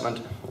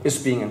investment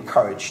is being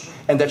encouraged,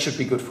 and that should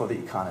be good for the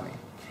economy.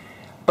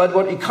 But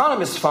what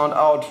economists found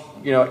out,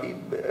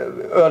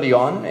 early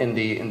on in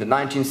the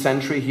 19th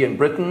century here in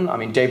Britain, I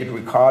mean, David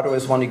Ricardo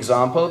is one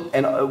example,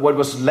 and what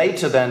was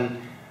later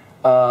then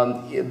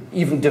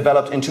even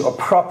developed into a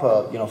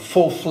proper,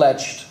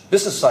 full-fledged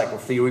business cycle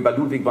theory by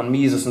Ludwig von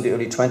Mises in the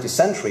early 20th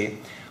century.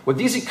 What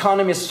these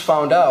economists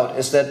found out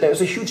is that there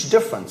is a huge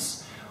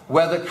difference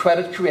whether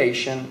credit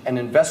creation and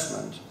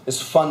investment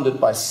is funded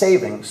by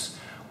savings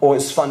or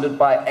is funded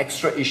by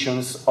extra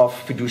issuance of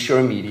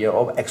fiduciary media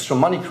or extra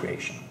money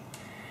creation.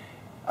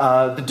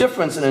 The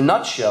difference in a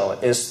nutshell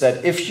is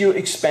that if you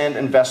expand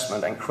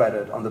investment and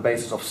credit on the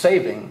basis of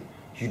saving,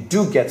 you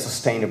do get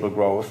sustainable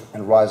growth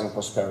and rising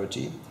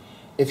prosperity.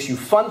 If you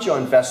fund your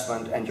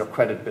investment and your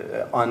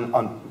credit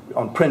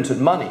on printed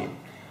money,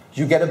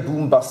 you get a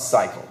boom-bust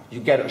cycle. You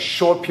get a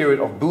short period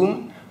of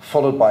boom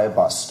followed by a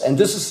bust. And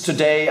this is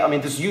today, I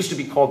mean, this used to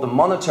be called the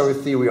monetary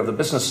theory of the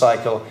business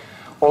cycle,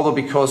 although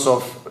because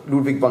of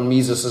Ludwig von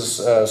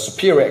Mises'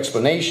 superior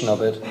explanation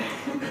of it,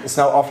 it's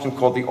now often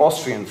called the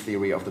Austrian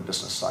theory of the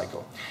business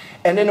cycle.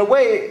 And in a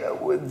way,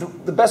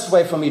 the best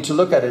way for me to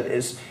look at it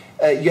is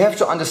you have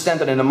to understand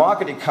that in a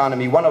market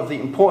economy, one of the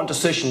important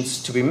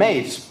decisions to be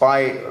made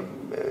by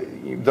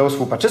those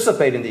who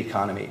participate in the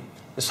economy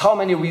is how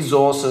many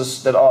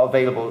resources that are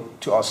available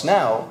to us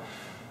now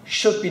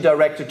should be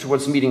directed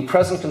towards meeting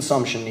present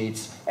consumption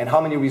needs, and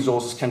how many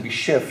resources can be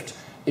shifted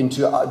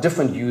into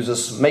different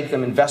uses, make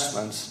them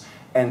investments,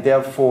 and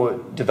therefore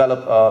develop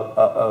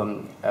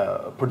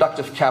a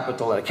productive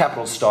capital, a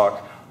capital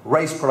stock,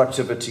 raise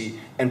productivity,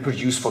 and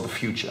produce for the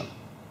future.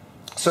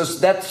 So it's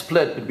that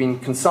split between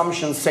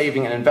consumption,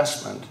 saving, and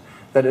investment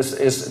that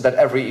is that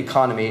every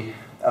economy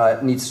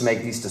needs to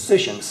make these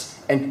decisions.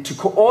 And to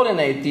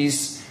coordinate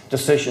these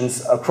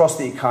decisions across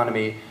the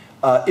economy,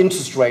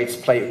 interest rates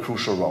play a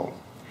crucial role.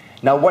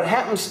 Now, what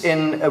happens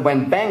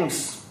when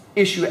banks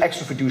issue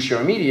extra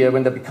fiduciary media,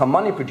 when they become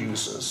money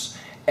producers,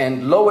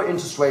 and lower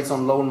interest rates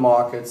on loan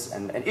markets,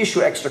 and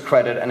issue extra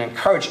credit, and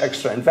encourage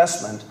extra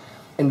investment,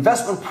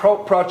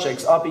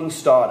 projects are being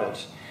started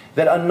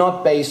that are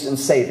not based in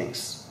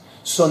savings.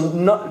 So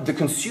the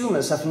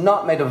consumers have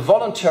not made a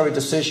voluntary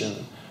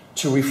decision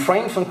to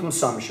refrain from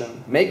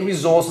consumption, make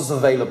resources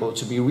available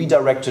to be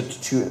redirected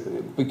to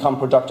become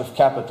productive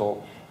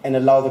capital, and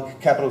allow the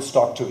capital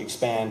stock to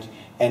expand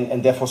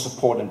and therefore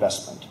support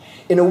investment.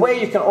 In a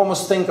way, you can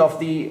almost think of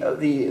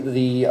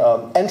the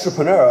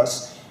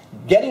entrepreneurs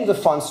getting the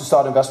funds to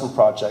start investment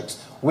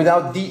projects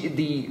without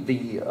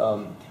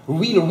the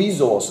real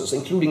resources,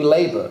 including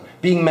labor,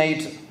 being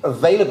made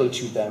available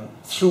to them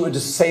through a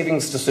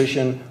savings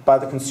decision by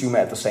the consumer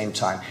at the same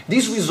time.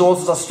 These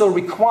resources are still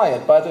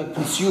required by the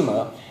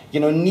consumer,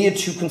 near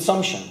to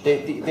consumption.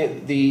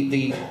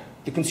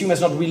 The consumer has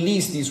not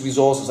released these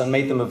resources and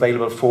made them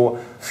available for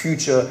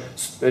future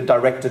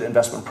directed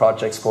investment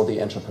projects for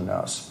the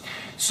entrepreneurs.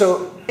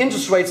 So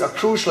interest rates are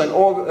crucial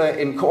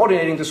in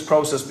coordinating this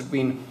process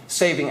between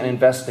saving and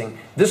investing.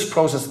 This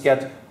process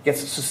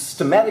gets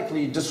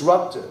systematically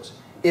disrupted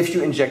if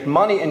you inject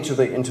money into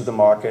the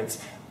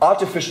markets,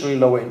 artificially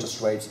lower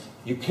interest rates.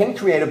 You can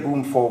create a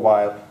boom for a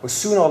while, but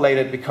sooner or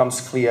later it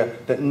becomes clear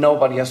that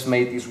nobody has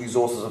made these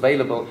resources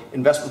available.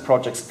 Investment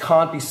projects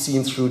can't be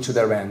seen through to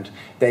their end.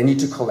 They need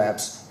to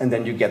collapse, and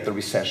then you get the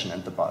recession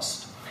and the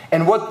bust.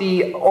 And what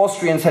the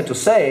Austrians had to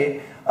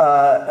say,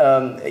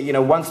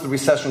 once the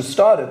recession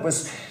started,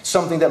 was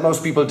something that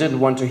most people didn't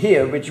want to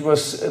hear, which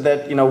was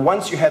that,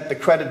 once you had the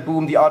credit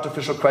boom, the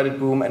artificial credit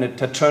boom, and it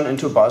had turned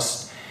into a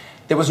bust,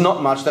 there was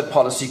not much that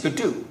policy could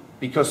do,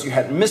 because you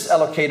had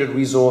misallocated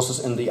resources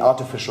in the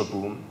artificial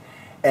boom.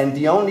 And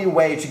the only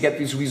way to get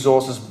these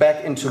resources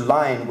back into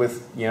line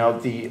with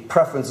the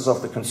preferences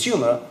of the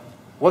consumer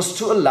was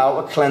to allow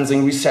a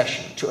cleansing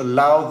recession, to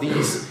allow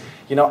these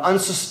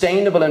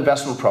unsustainable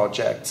investment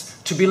projects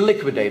to be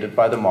liquidated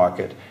by the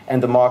market,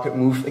 and the market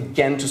move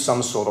again to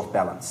some sort of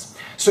balance.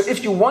 So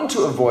if you want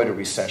to avoid a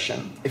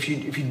recession, if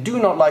you do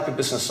not like a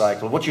business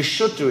cycle, what you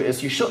should do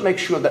is you should make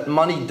sure that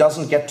money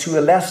doesn't get too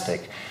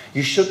elastic.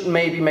 You should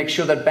maybe make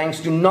sure that banks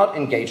do not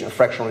engage in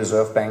fractional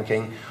reserve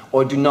banking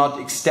or do not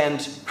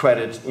extend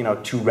credit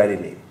too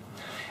readily.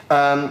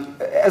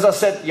 As I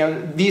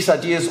said, these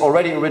ideas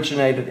already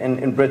originated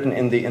in Britain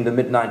in the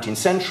mid-19th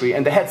century,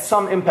 and they had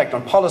some impact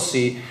on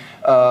policy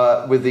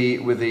with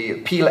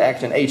the Peel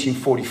Act in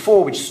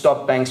 1844, which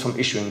stopped banks from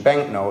issuing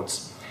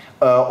banknotes,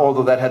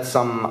 although that had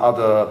some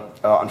other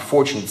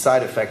unfortunate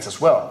side effects as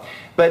well.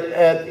 But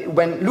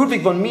when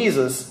Ludwig von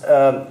Mises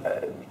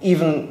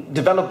even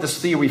developed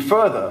this theory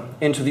further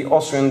into the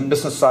Austrian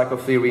business cycle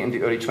theory in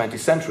the early 20th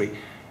century,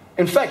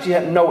 in fact, he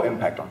had no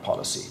impact on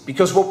policy.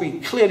 Because what we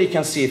clearly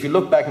can see, if you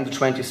look back in the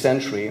 20th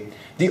century,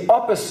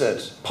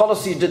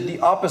 policy did the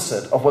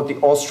opposite of what the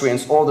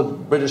Austrians or the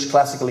British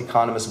classical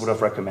economists would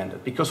have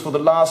recommended. Because for the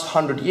last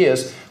 100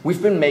 years,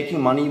 we've been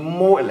making money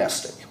more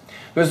elastic.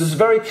 Because it's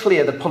very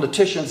clear that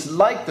politicians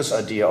like this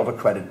idea of a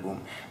credit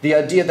boom. The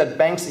idea that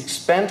banks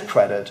expand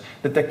credit,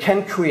 that they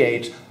can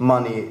create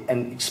money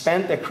and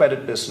expand their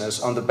credit business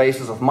on the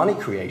basis of money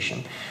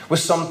creation,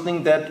 was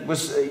something that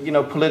was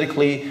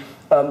politically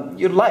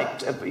you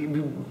liked.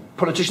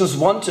 Politicians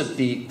wanted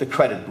the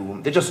credit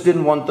boom. They just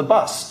didn't want the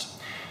bust.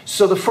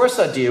 So the first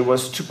idea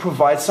was to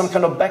provide some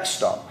kind of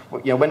backstop.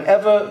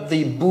 Whenever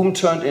the boom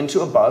turned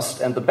into a bust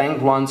and the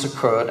bank runs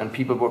occurred and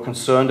people were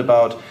concerned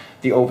about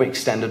the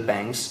overextended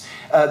banks,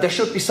 there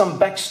should be some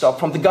backstop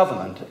from the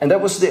government. And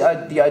that was the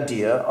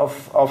idea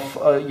of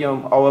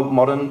our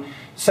modern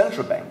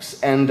central banks.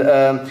 And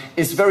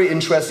it's very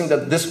interesting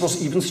that this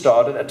was even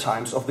started at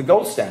times of the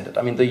gold standard.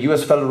 I mean, the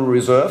US Federal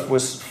Reserve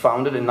was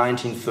founded in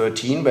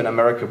 1913 when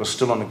America was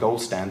still on a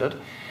gold standard.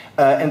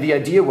 And the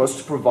idea was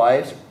to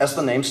provide, as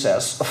the name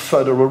says, a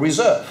federal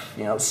reserve.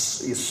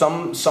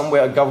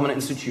 Somewhere a government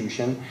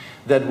institution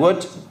that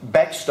would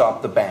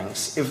backstop the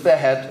banks if they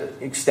had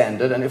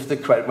extended and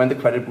when the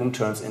credit boom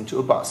turns into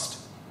a bust.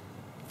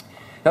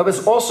 Now,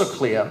 it's also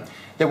clear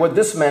that what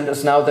this meant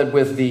is now that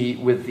with the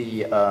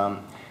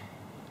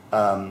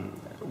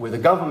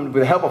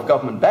help of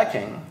government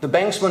backing, the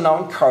banks were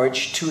now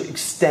encouraged to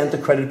extend the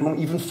credit boom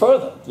even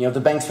further. The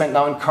banks were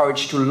now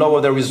encouraged to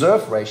lower their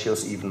reserve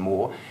ratios even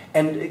more,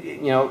 and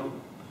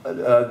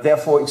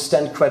therefore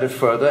extend credit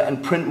further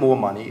and print more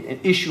money and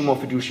issue more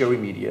fiduciary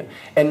media.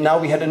 And now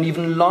we had an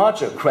even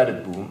larger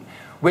credit boom,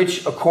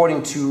 which,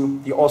 according to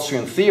the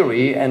Austrian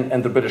theory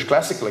and the British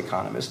classical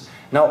economist,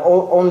 now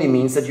only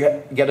means that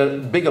you get a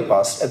bigger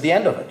bust at the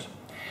end of it.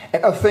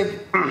 And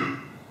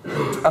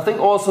I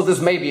think also this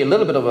may be a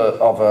little bit of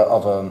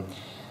a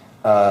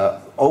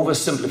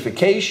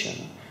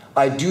oversimplification.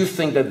 I do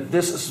think that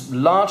this is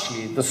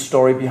largely the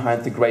story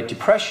behind the Great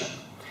Depression.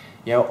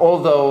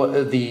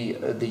 Although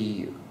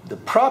the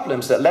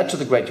problems that led to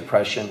the Great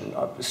Depression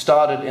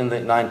started in the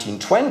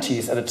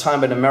 1920s, at a time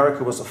when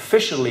America was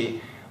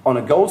officially on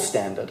a gold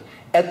standard,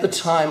 at the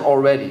time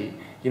already,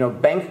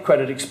 bank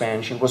credit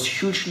expansion was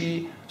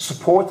hugely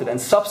supported and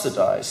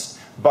subsidized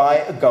by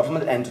a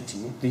government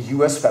entity, the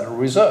US Federal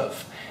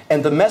Reserve.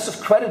 And the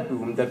massive credit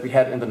boom that we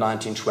had in the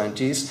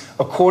 1920s,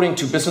 according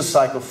to business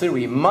cycle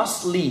theory,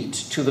 must lead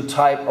to the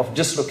type of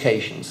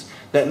dislocations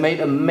that made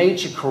a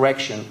major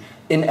correction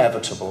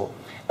inevitable.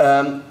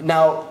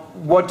 Now,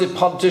 what did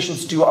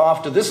politicians do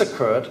after this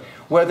occurred?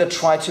 Well, they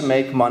tried to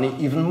make money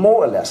even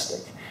more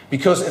elastic.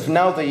 Because if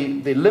now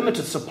the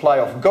limited supply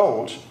of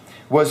gold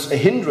was a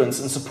hindrance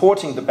in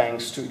supporting the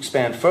banks to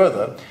expand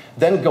further,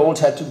 then gold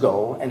had to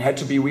go and had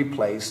to be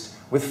replaced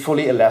with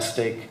fully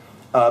elastic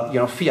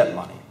fiat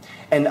money.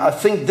 And I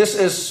think this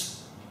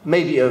is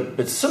maybe a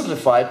bit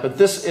simplified, but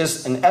this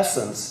is in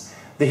essence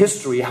the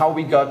history, how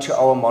we got to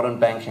our modern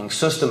banking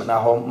system and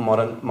our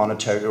modern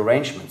monetary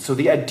arrangement. So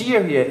the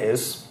idea here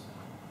is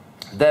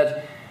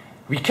that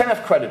we can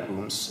have credit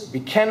booms, we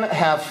can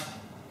have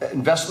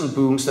investment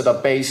booms that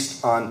are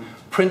based on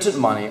printed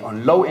money,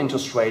 on low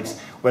interest rates,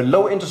 where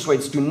low interest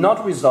rates do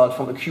not result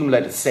from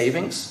accumulated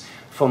savings,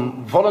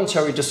 from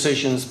voluntary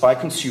decisions by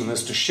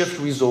consumers to shift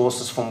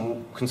resources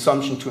from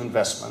consumption to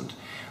investment,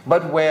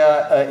 but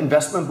where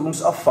investment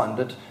booms are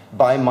funded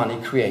by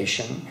money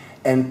creation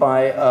and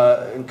by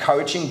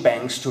encouraging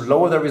banks to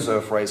lower their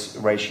reserve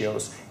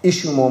ratios,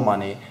 issue more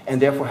money,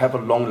 and therefore have a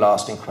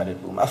long-lasting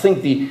credit boom. I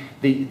think the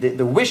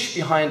wish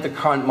behind the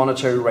current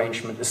monetary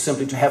arrangement is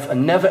simply to have a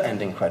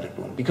never-ending credit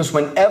boom, because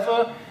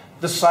whenever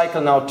the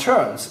cycle now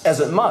turns, as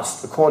it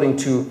must, according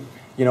to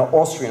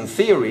Austrian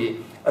theory,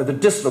 the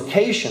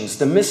dislocations,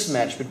 the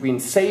mismatch between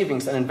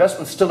savings and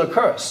investment still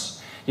occurs.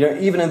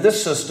 Even in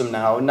this system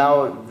now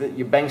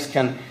your banks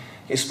can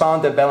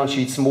expand their balance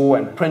sheets more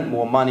and print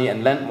more money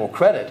and lend more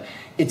credit.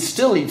 It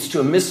still leads to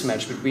a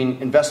mismatch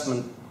between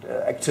investment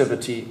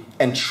activity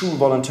and true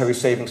voluntary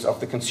savings of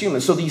the consumer.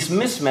 So these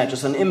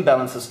mismatches and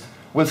imbalances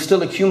will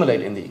still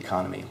accumulate in the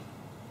economy.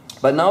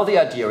 But now the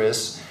idea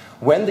is,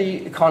 when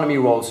the economy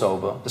rolls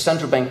over, the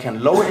central bank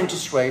can lower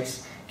interest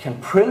rates, can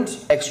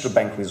print extra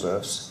bank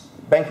reserves.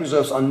 Bank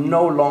reserves are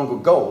no longer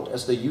gold,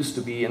 as they used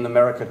to be in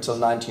America till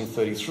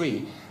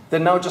 1933. They're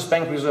now just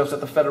bank reserves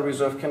that the Federal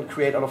Reserve can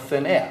create out of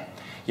thin air.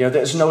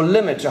 There's no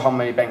limit to how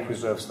many bank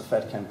reserves the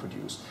Fed can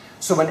produce.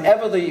 So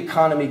whenever the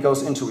economy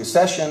goes into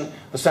recession,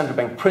 the central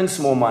bank prints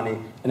more money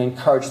and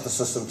encourages the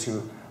system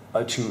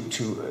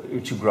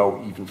to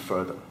grow even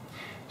further.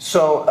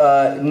 So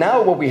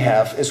now what we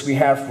have is we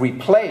have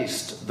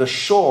replaced the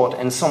short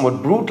and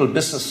somewhat brutal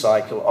business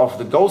cycle of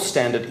the gold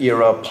standard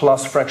era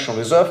plus fractional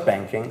reserve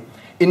banking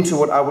into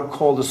what I would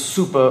call the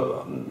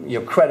super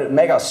credit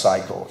mega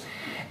cycle.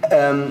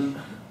 And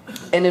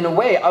in a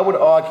way, I would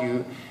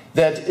argue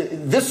that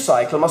this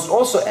cycle must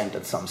also end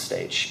at some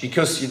stage,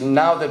 because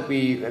now that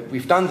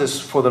we've done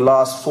this for the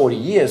last 40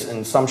 years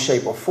in some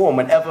shape or form,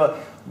 whenever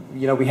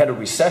we had a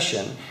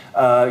recession,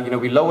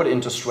 we lowered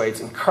interest rates,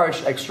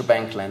 encouraged extra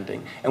bank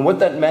lending, and what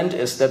that meant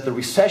is that the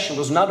recession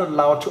was not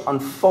allowed to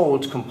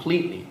unfold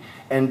completely.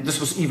 And this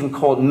was even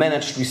called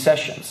managed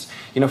recessions.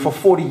 For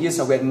 40 years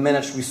now we had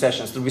managed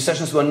recessions. The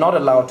recessions were not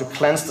allowed to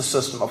cleanse the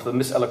system of the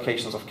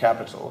misallocations of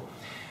capital.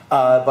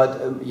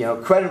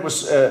 Credit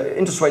was,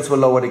 interest rates were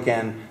lowered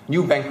again,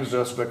 new bank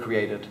reserves were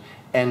created,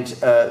 and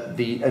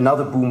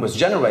another boom was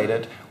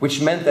generated, which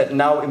meant that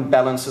now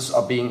imbalances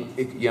are being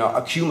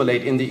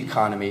accumulate in the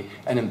economy,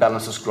 and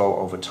imbalances grow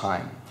over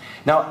time.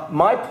 Now,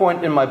 my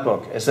point in my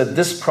book is that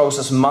this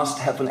process must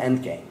have an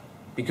end game.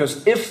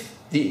 Because if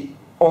the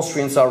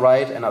Austrians are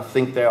right, and I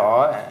think they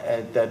are,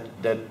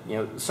 that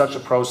such a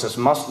process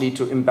must lead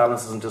to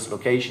imbalances and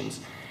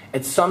dislocations,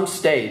 at some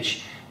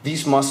stage,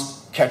 these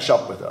must catch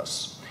up with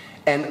us.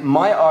 And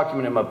my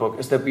argument in my book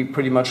is that we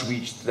pretty much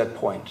reached that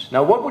point.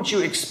 Now, what would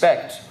you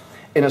expect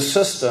in a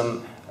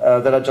system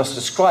that I just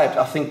described?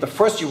 I think the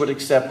first you would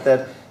accept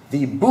that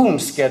the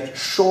booms get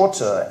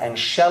shorter and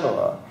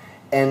shallower,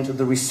 and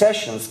the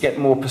recessions get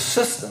more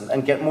persistent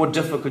and get more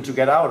difficult to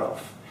get out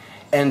of.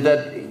 And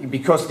that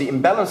because the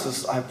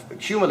imbalances have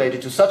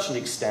accumulated to such an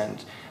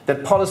extent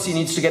that policy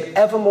needs to get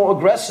ever more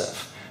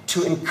aggressive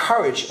to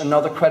encourage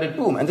another credit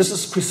boom. And this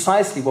is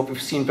precisely what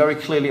we've seen very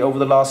clearly over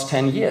the last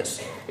 10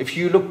 years. If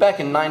you look back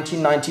in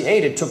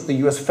 1998, it took the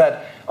US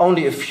Fed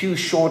only a few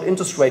short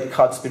interest rate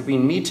cuts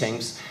between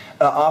meetings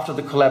after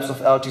the collapse of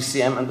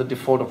LTCM and the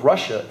default of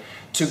Russia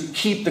to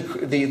keep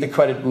the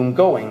credit boom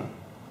going.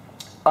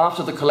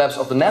 After the collapse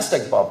of the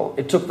Nasdaq bubble,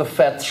 it took the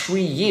Fed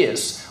 3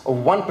 years of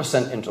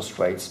 1% interest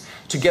rates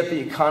to get the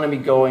economy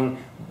going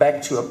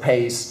back to a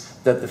pace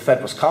that the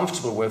Fed was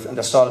comfortable with, and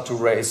they started to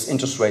raise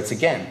interest rates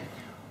again.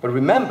 But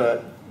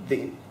remember,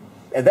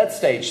 at that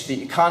stage,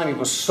 the economy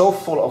was so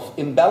full of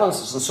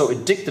imbalances and so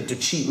addicted to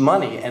cheap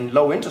money and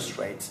low interest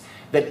rates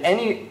that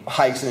any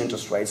hikes in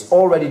interest rates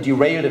already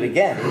derailed it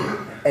again.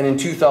 And in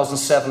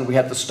 2007, we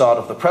had the start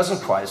of the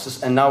present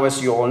crisis. And now,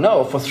 as you all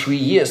know, for 3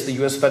 years, the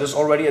US Fed is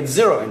already at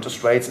 0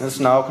 interest rates and is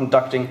now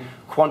conducting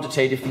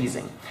quantitative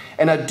easing.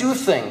 And I do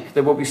think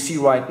that what we see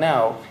right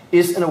now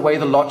is, in a way,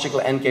 the logical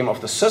endgame of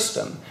the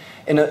system,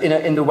 in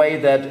the way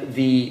that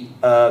the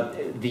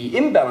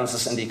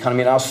imbalances in the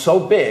economy are so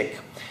big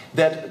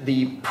that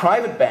the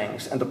private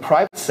banks and the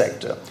private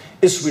sector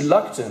is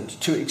reluctant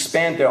to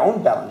expand their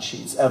own balance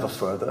sheets ever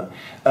further.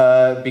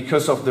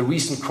 Because of the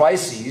recent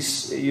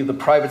crises, the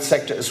private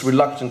sector is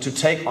reluctant to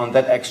take on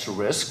that extra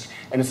risk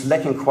and is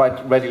lacking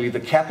quite readily the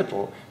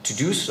capital to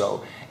do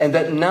so. And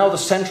that now the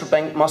central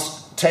bank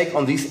must take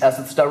on these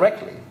assets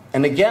directly.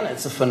 And again,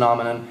 it's a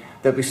phenomenon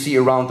that we see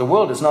around the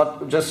world. It's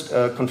not just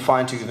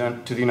confined to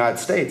the United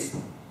States.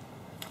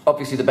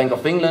 Obviously, the Bank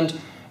of England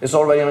is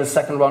already on its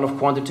second round of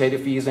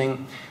quantitative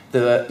easing.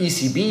 The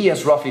ECB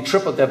has roughly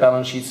tripled their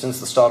balance sheet since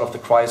the start of the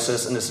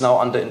crisis and is now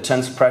under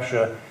intense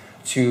pressure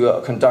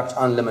to conduct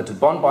unlimited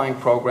bond buying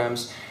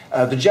programs.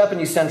 The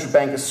Japanese central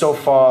bank is so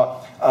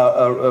far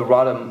a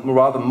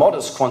rather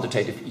modest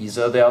quantitative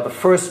easer. They are the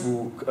first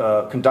who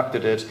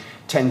conducted it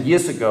 10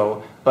 years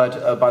ago,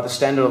 but by the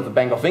standard of the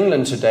Bank of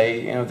England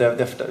today,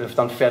 they've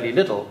done fairly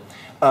little.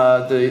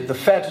 The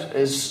Fed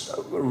is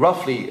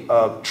roughly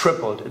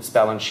tripled its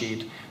balance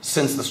sheet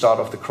since the start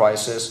of the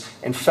crisis.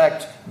 In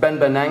fact, Ben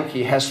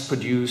Bernanke has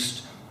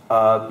produced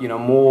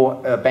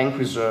more bank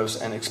reserves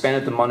and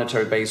expanded the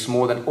monetary base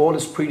more than all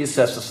his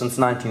predecessors since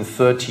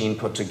 1913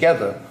 put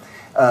together.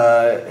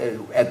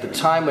 At the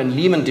time when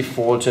Lehman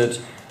defaulted,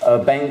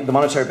 the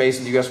monetary base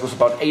in the US was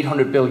about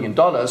 $800 billion.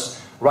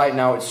 Right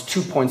now it's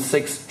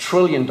 $2.6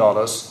 trillion.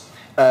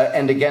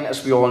 And again,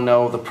 as we all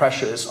know, the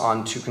pressure is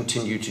on to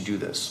continue to do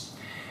this.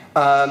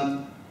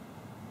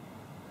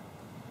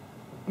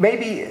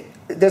 Maybe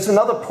there's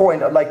another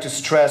point I'd like to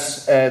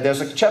stress.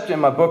 There's a chapter in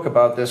my book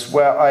about this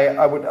where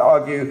I would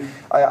argue,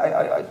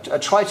 I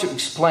try to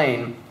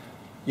explain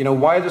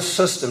why the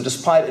system,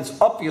 despite its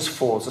obvious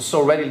faults, is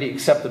so readily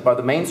accepted by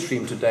the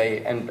mainstream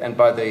today and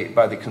by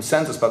the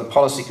consensus, by the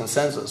policy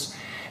consensus.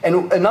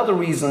 And another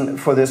reason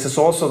for this is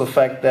also the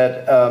fact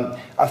that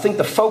I think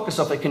the focus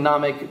of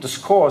economic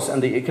discourse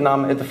and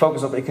the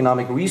focus of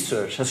economic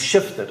research has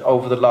shifted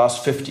over the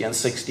last 50 and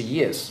 60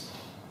 years.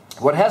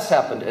 What has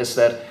happened is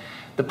that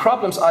the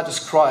problems I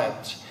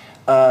described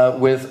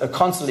with a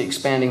constantly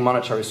expanding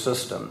monetary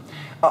system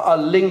are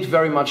linked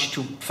very much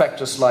to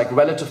factors like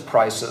relative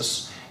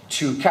prices,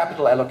 to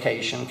capital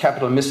allocation,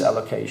 capital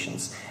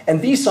misallocations.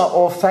 And these are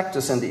all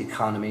factors in the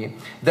economy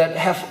that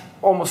have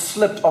almost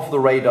slipped off the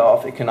radar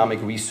of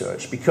economic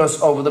research,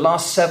 because over the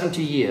last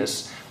 70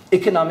 years,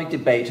 economic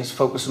debate has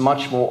focused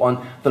much more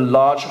on the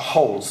large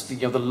wholes,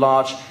 the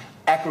large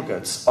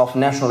aggregates of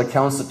national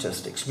account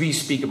statistics. We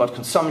speak about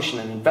consumption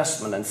and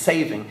investment and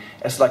saving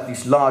as like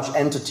these large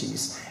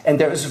entities. And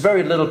there is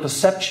very little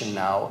perception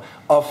now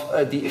of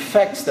the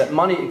effects that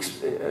money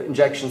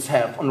injections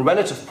have on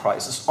relative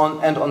prices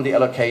and on the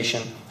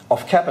allocation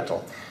of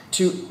capital.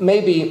 To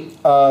maybe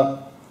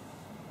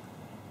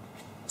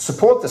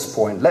support this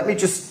point, let me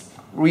just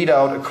read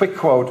out a quick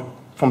quote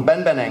from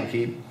Ben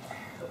Bernanke,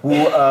 who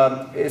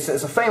is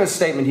a famous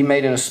statement he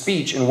made in a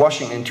speech in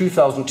Washington in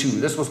 2002.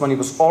 This was when he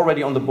was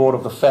already on the board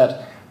of the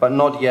Fed, but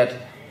not yet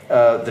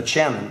the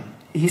chairman.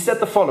 He said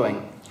the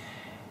following: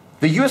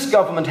 "The US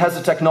government has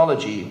a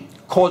technology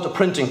called a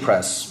printing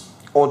press,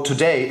 or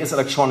today its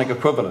electronic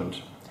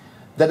equivalent,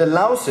 that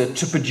allows it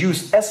to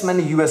produce as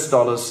many US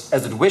dollars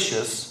as it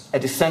wishes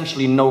at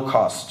essentially no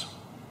cost.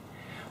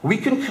 We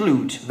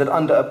conclude that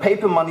under a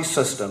paper money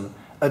system,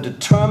 a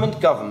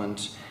determined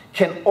government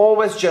can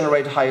always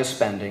generate higher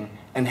spending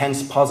and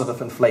hence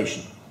positive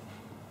inflation."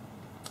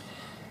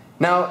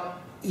 Now,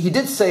 he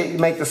did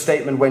make the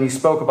statement when he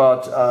spoke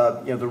about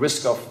the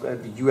risk of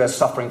the US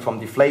suffering from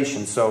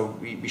deflation, so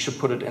we should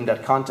put it in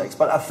that context.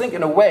 But I think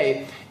in a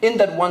way, in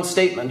that one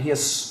statement, he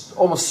has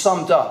almost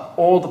summed up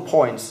all the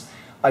points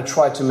I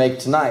tried to make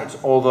tonight,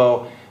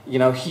 although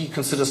he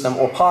considers them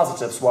all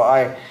positives, while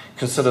I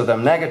consider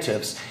them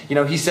negatives.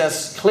 He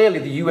says clearly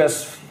the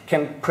US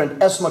can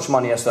print as much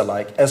money as they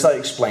like. As I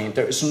explained,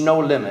 there is no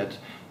limit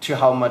to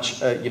how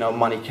much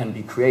money can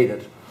be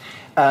created.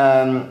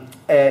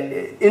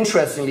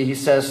 Interestingly, he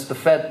says the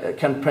Fed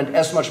can print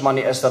as much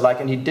money as they like,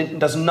 and he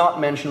does not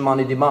mention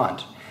money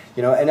demand.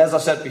 And as I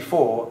said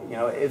before,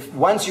 if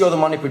once you're the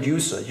money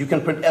producer, you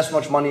can print as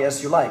much money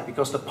as you like,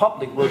 because the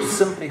public will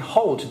simply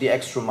hold the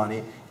extra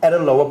money at a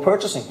lower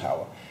purchasing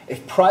power.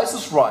 If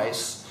prices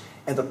rise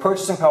and the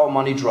purchasing power of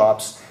money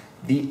drops,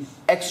 the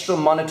extra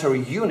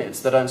monetary units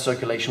that are in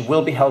circulation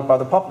will be held by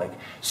the public.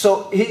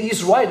 So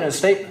he's right in his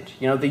statement.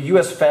 The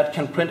US Fed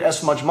can print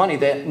as much money.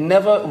 They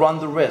never run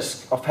the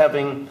risk of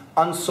having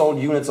unsold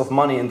units of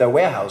money in their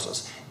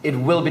warehouses. It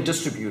will be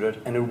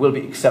distributed and it will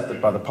be accepted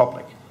by the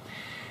public.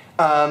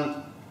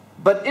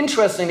 But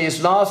interestingly,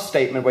 his last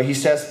statement where he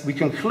says, we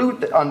conclude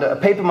that under a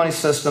paper money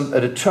system,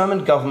 a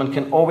determined government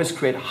can always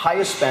create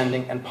higher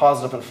spending and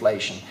positive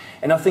inflation.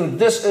 And I think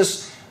this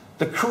is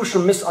the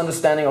crucial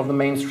misunderstanding of the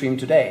mainstream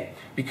today,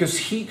 because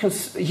he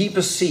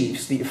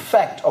perceives the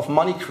effect of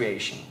money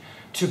creation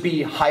to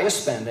be higher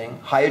spending,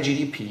 higher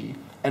GDP,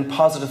 and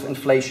positive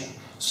inflation.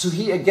 So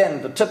he,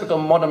 again, the typical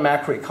modern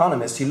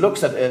macroeconomist, he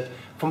looks at it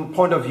from a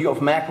point of view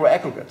of macro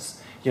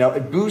aggregates.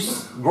 It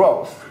boosts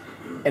growth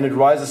and it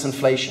rises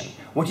inflation.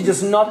 What he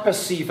does not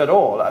perceive at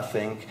all, I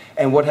think,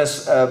 and what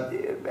has,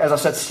 as I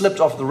said, slipped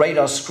off the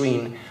radar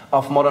screen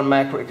of modern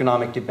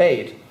macroeconomic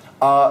debate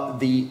are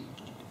the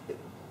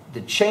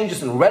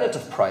changes in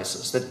relative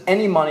prices that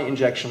any money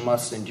injection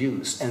must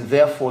induce, and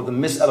therefore the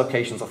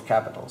misallocations of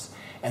capitals.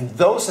 And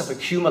those have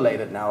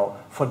accumulated now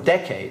for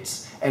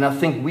decades, and I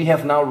think we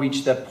have now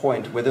reached that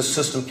point where this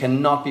system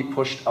cannot be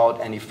pushed out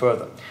any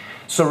further.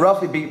 So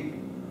roughly,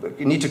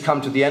 we need to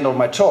come to the end of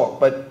my talk,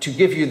 but to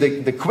give you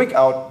the quick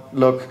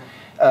outlook,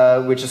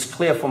 which is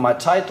clear from my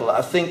title,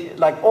 I think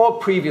like all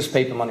previous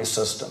paper money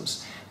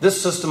systems, this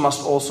system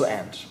must also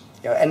end.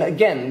 And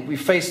again, we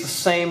face the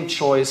same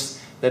choice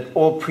that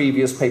all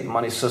previous paper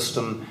money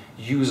system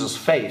users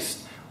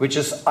faced, which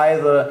is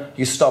either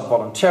you stop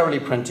voluntarily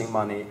printing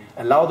money,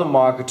 allow the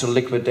market to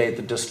liquidate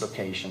the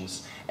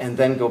dislocations, and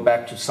then go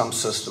back to some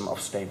system of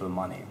stable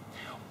money.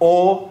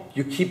 Or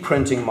you keep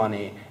printing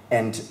money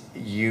and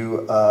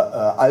you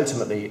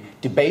ultimately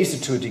debase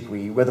it to a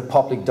degree where the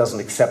public doesn't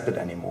accept it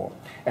anymore.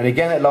 And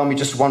again, allow me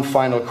just one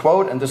final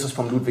quote, and this is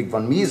from Ludwig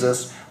von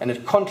Mises, and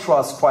it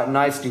contrasts quite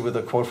nicely with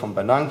a quote from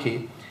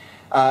Bernanke.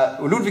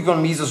 Ludwig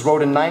von Mises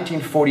wrote in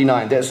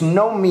 1949, "There is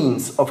no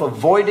means of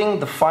avoiding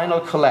the final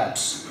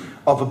collapse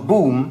of a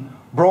boom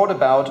brought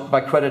about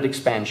by credit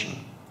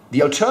expansion.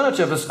 The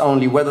alternative is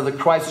only whether the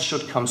crisis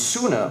should come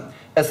sooner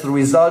as the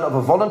result of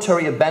a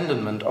voluntary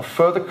abandonment of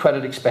further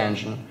credit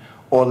expansion,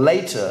 or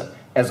later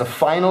as a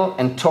final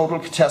and total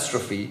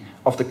catastrophe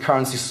of the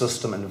currency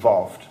system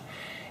involved."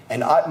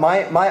 And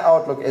my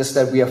outlook is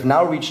that we have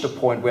now reached a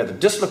point where the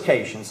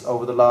dislocations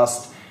over the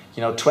last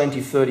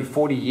 20, 30,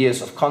 40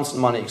 years of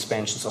constant money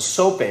expansions are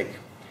so big,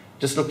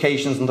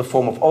 dislocations in the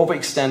form of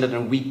overextended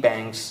and weak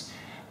banks,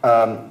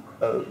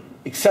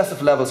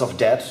 excessive levels of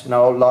debt,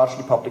 now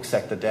largely public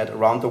sector debt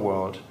around the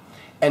world,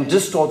 and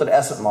distorted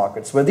asset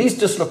markets, where these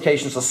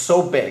dislocations are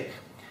so big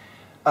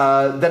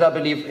that I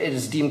believe it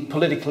is deemed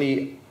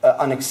politically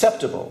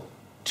unacceptable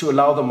to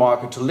allow the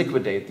market to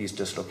liquidate these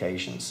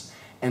dislocations.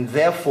 And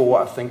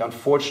therefore, I think,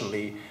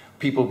 unfortunately,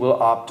 people will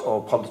opt,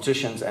 or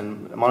politicians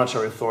and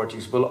monetary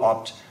authorities will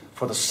opt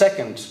for the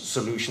second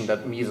solution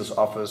that Mises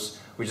offers,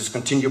 which is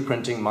continue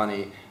printing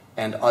money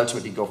and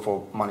ultimately go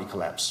for money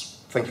collapse.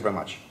 Thank you very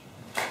much.